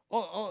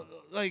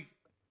 like,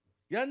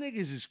 y'all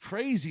niggas is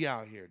crazy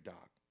out here, dog.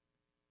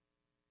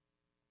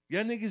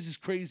 Y'all niggas is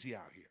crazy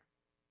out here.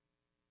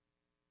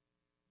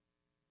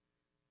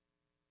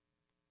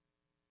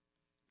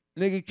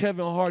 Nigga,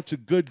 Kevin Hart's a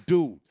good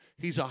dude.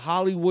 He's a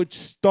Hollywood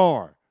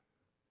star.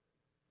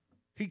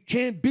 He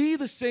can't be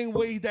the same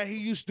way that he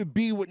used to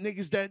be with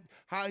niggas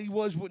how he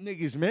was with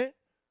niggas, man.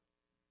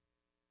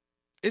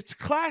 It's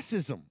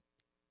classism.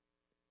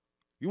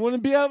 You want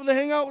to be able to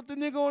hang out with the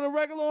nigga on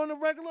the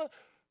regular?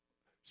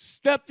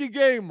 Step your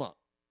game up.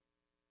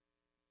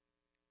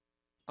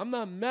 I'm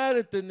not mad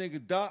at the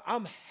nigga, dog.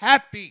 I'm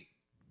happy.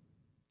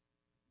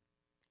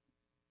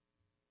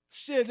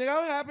 Shit, nigga,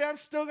 I'm happy I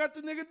still got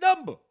the nigga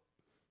number.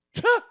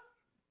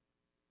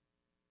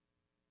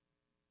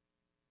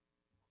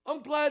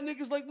 I'm glad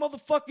niggas like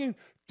motherfucking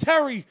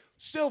Terry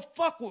still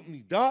fuck with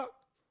me, dog.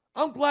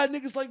 I'm glad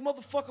niggas like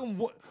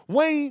motherfucking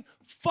Wayne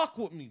fuck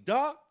with me,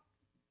 dog.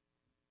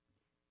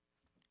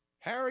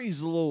 Harry's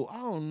a little, I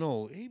don't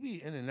know. He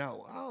be in and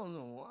out. I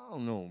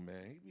don't know,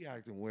 man. He be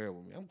acting weird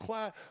with me. I'm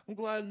glad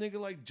a nigga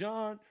like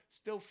John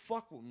still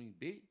fuck with me,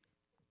 B.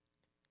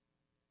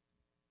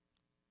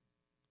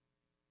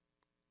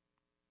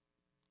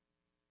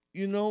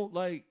 You know,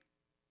 like,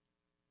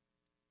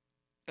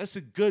 that's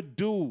a good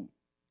dude.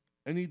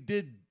 And he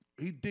did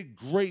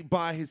great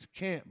by his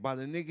camp, by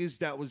the niggas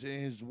that was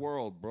in his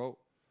world, bro.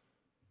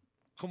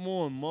 Come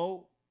on,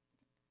 Mo.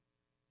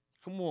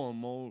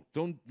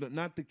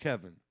 Not the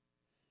Kevin.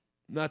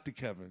 Not the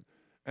Kevin.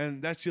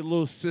 And that's your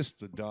little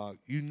sister, dog.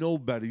 You know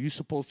better. You're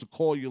supposed to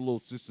call your little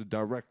sister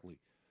directly.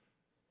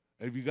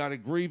 If you got a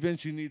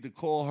grievance, you need to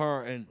call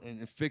her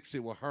and fix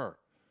it with her.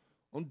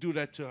 Don't do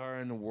that to her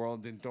in the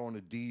world, then throwing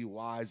the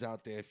DUIs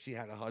out there if she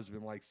had a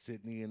husband like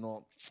Sydney and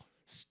all.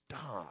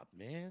 Stop,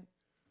 man.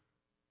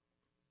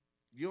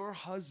 your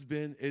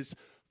husband is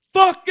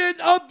fucking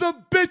other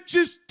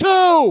bitches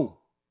too.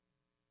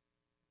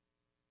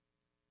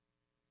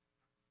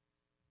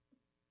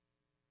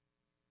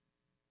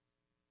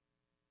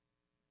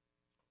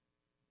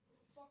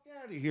 Fuck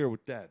out of here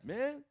with that,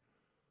 man.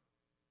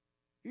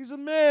 He's a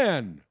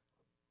man.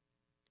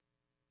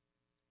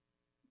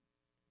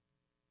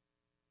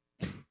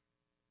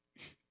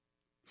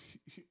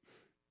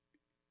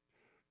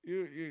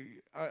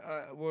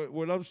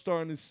 What I'm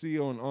starting to see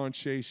on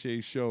Shay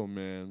Shay's show,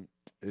 man,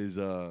 is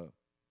a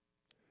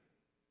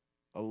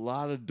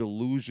lot of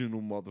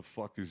delusional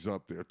motherfuckers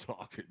up there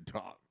talking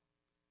talk.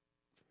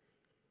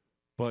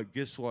 But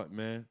guess what,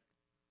 man?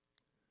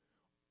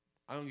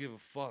 I don't give a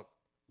fuck.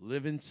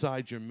 Live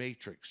inside your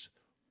matrix,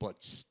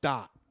 but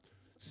stop.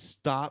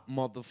 Stop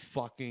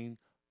motherfucking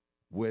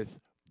with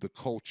the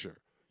culture.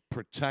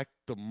 Protect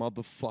the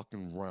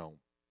motherfucking realm.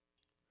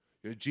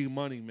 Your G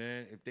Money,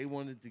 man, if they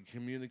wanted to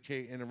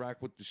communicate,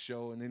 interact with the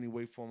show in any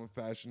way, form, or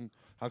fashion,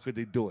 how could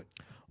they do it?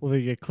 Well,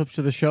 they get clips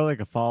of the show. They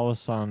can follow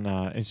us on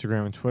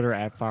Instagram and Twitter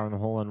at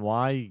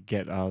FireInTheHoleNY. You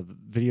get a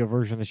video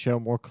version of the show,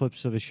 more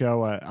clips of the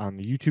show on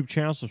the YouTube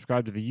channel.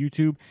 Subscribe to the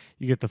YouTube.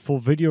 You get the full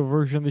video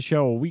version of the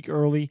show a week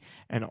early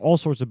and all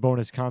sorts of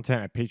bonus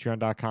content at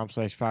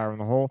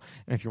patreon.com/FireInTheHole.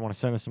 And if you want to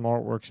send us some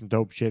artwork, some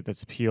dope shit,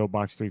 that's P.O.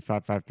 Box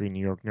 3553,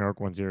 New York, New York,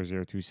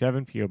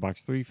 10027. P.O.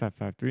 Box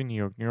 3553, New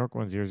York, New York,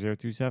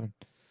 10027.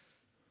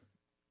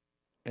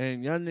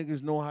 And y'all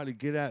niggas know how to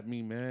get at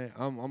me, man.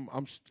 I'm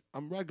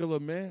regular,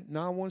 man.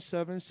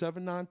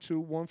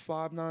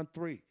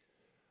 917-792-1593.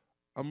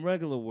 I'm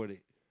regular with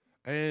it.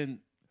 And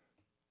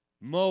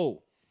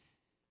Mo,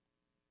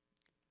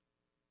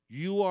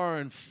 you are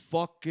an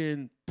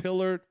fucking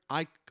pillar.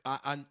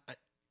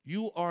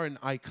 You are an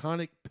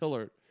iconic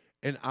pillar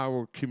in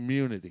our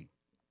community.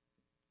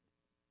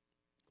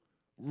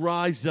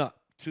 Rise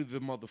up to the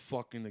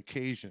motherfucking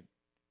occasion.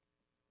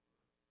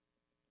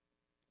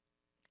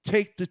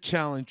 Take the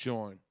challenge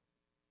on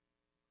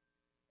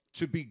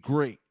to be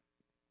great.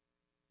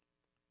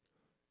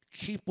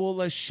 Keep all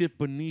that shit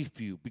beneath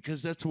you,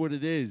 because that's what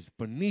it is,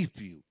 beneath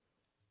you.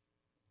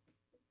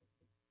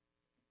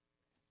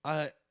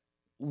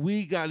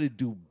 We got to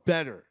do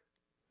better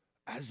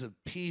as a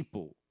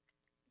people.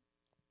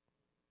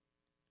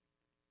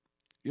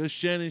 Yo,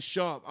 Shannon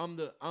Sharp, I'm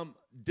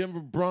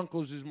Denver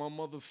Broncos is my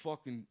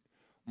motherfucking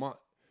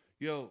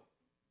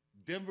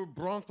Denver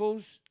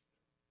Broncos.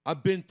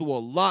 I've been through a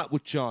lot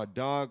with y'all,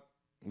 dog.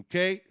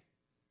 Okay?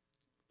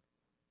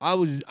 I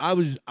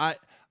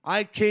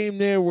came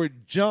there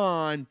with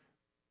John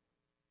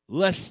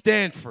left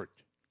Stanford.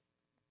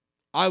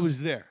 I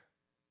was there.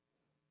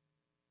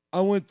 I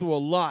went through a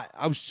lot.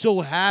 I was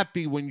so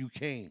happy when you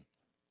came.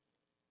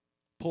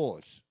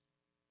 Pause.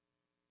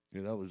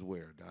 Yeah, that was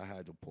weird. I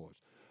had to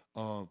pause.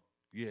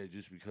 Yeah,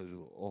 just because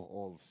of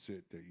all the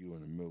shit that you're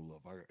in the middle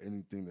of.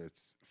 Anything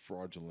that's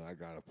fraudulent, I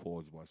gotta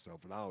pause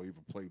myself, and I don't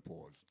even play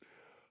pause.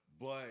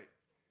 But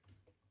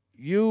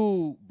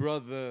you,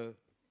 brother,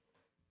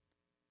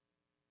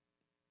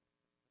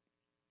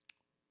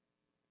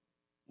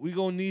 we're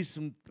gonna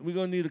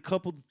need a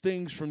couple of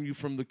things from you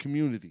from the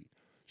community.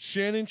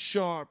 Shannon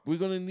Sharp, we're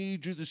gonna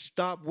need you to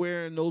stop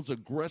wearing those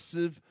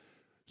aggressive,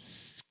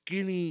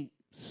 skinny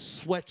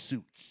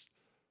sweatsuits.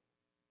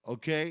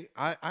 Okay?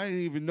 I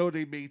didn't even know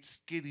they made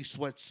skinny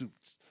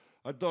sweatsuits.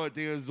 I thought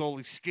they was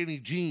only skinny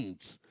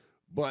jeans.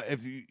 But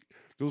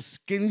those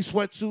skinny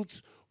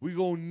sweatsuits, we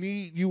gonna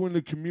need you in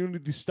the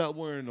community to stop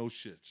wearing those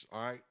shits,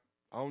 all right?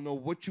 I don't know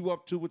what you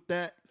up to with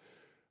that.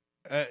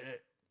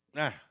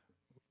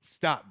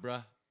 Stop,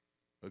 bruh,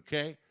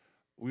 okay?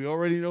 We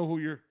already know who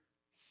your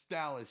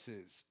stylist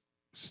is.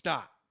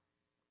 Stop.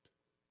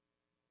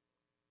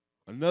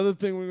 Another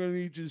thing we're gonna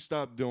need you to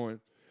stop doing,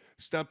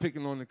 stop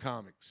picking on the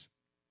comics.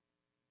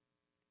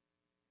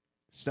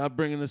 Stop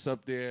bringing us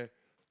up there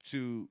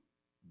to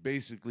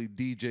basically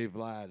DJ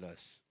Vlad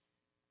us.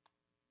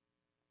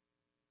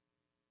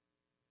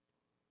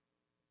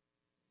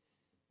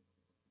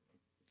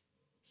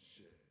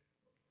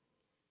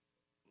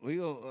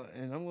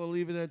 And I'm gonna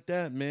leave it at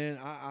that, man.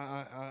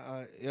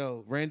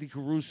 Yo, Randy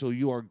Caruso,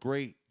 you are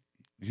great.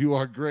 You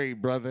are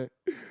great, brother.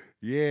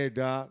 Yeah,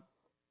 doc.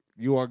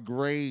 You are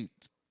great.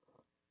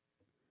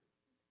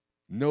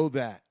 Know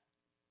that.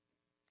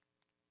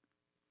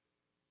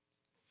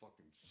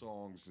 Fucking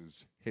songs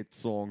is hit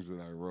songs that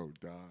I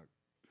wrote, dog.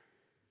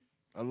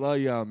 I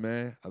love y'all,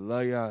 man. I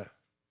love y'all.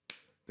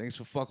 Thanks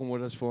for fucking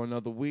with us for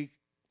another week.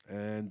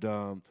 And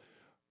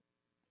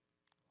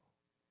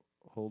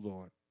hold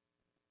on.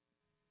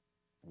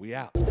 We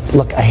out.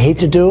 Look, I hate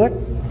to do it,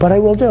 but I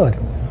will do it.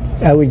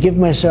 I would give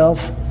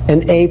myself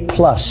an A+.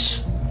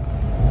 Is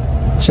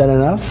that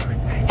enough?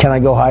 Can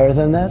I go higher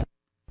than that?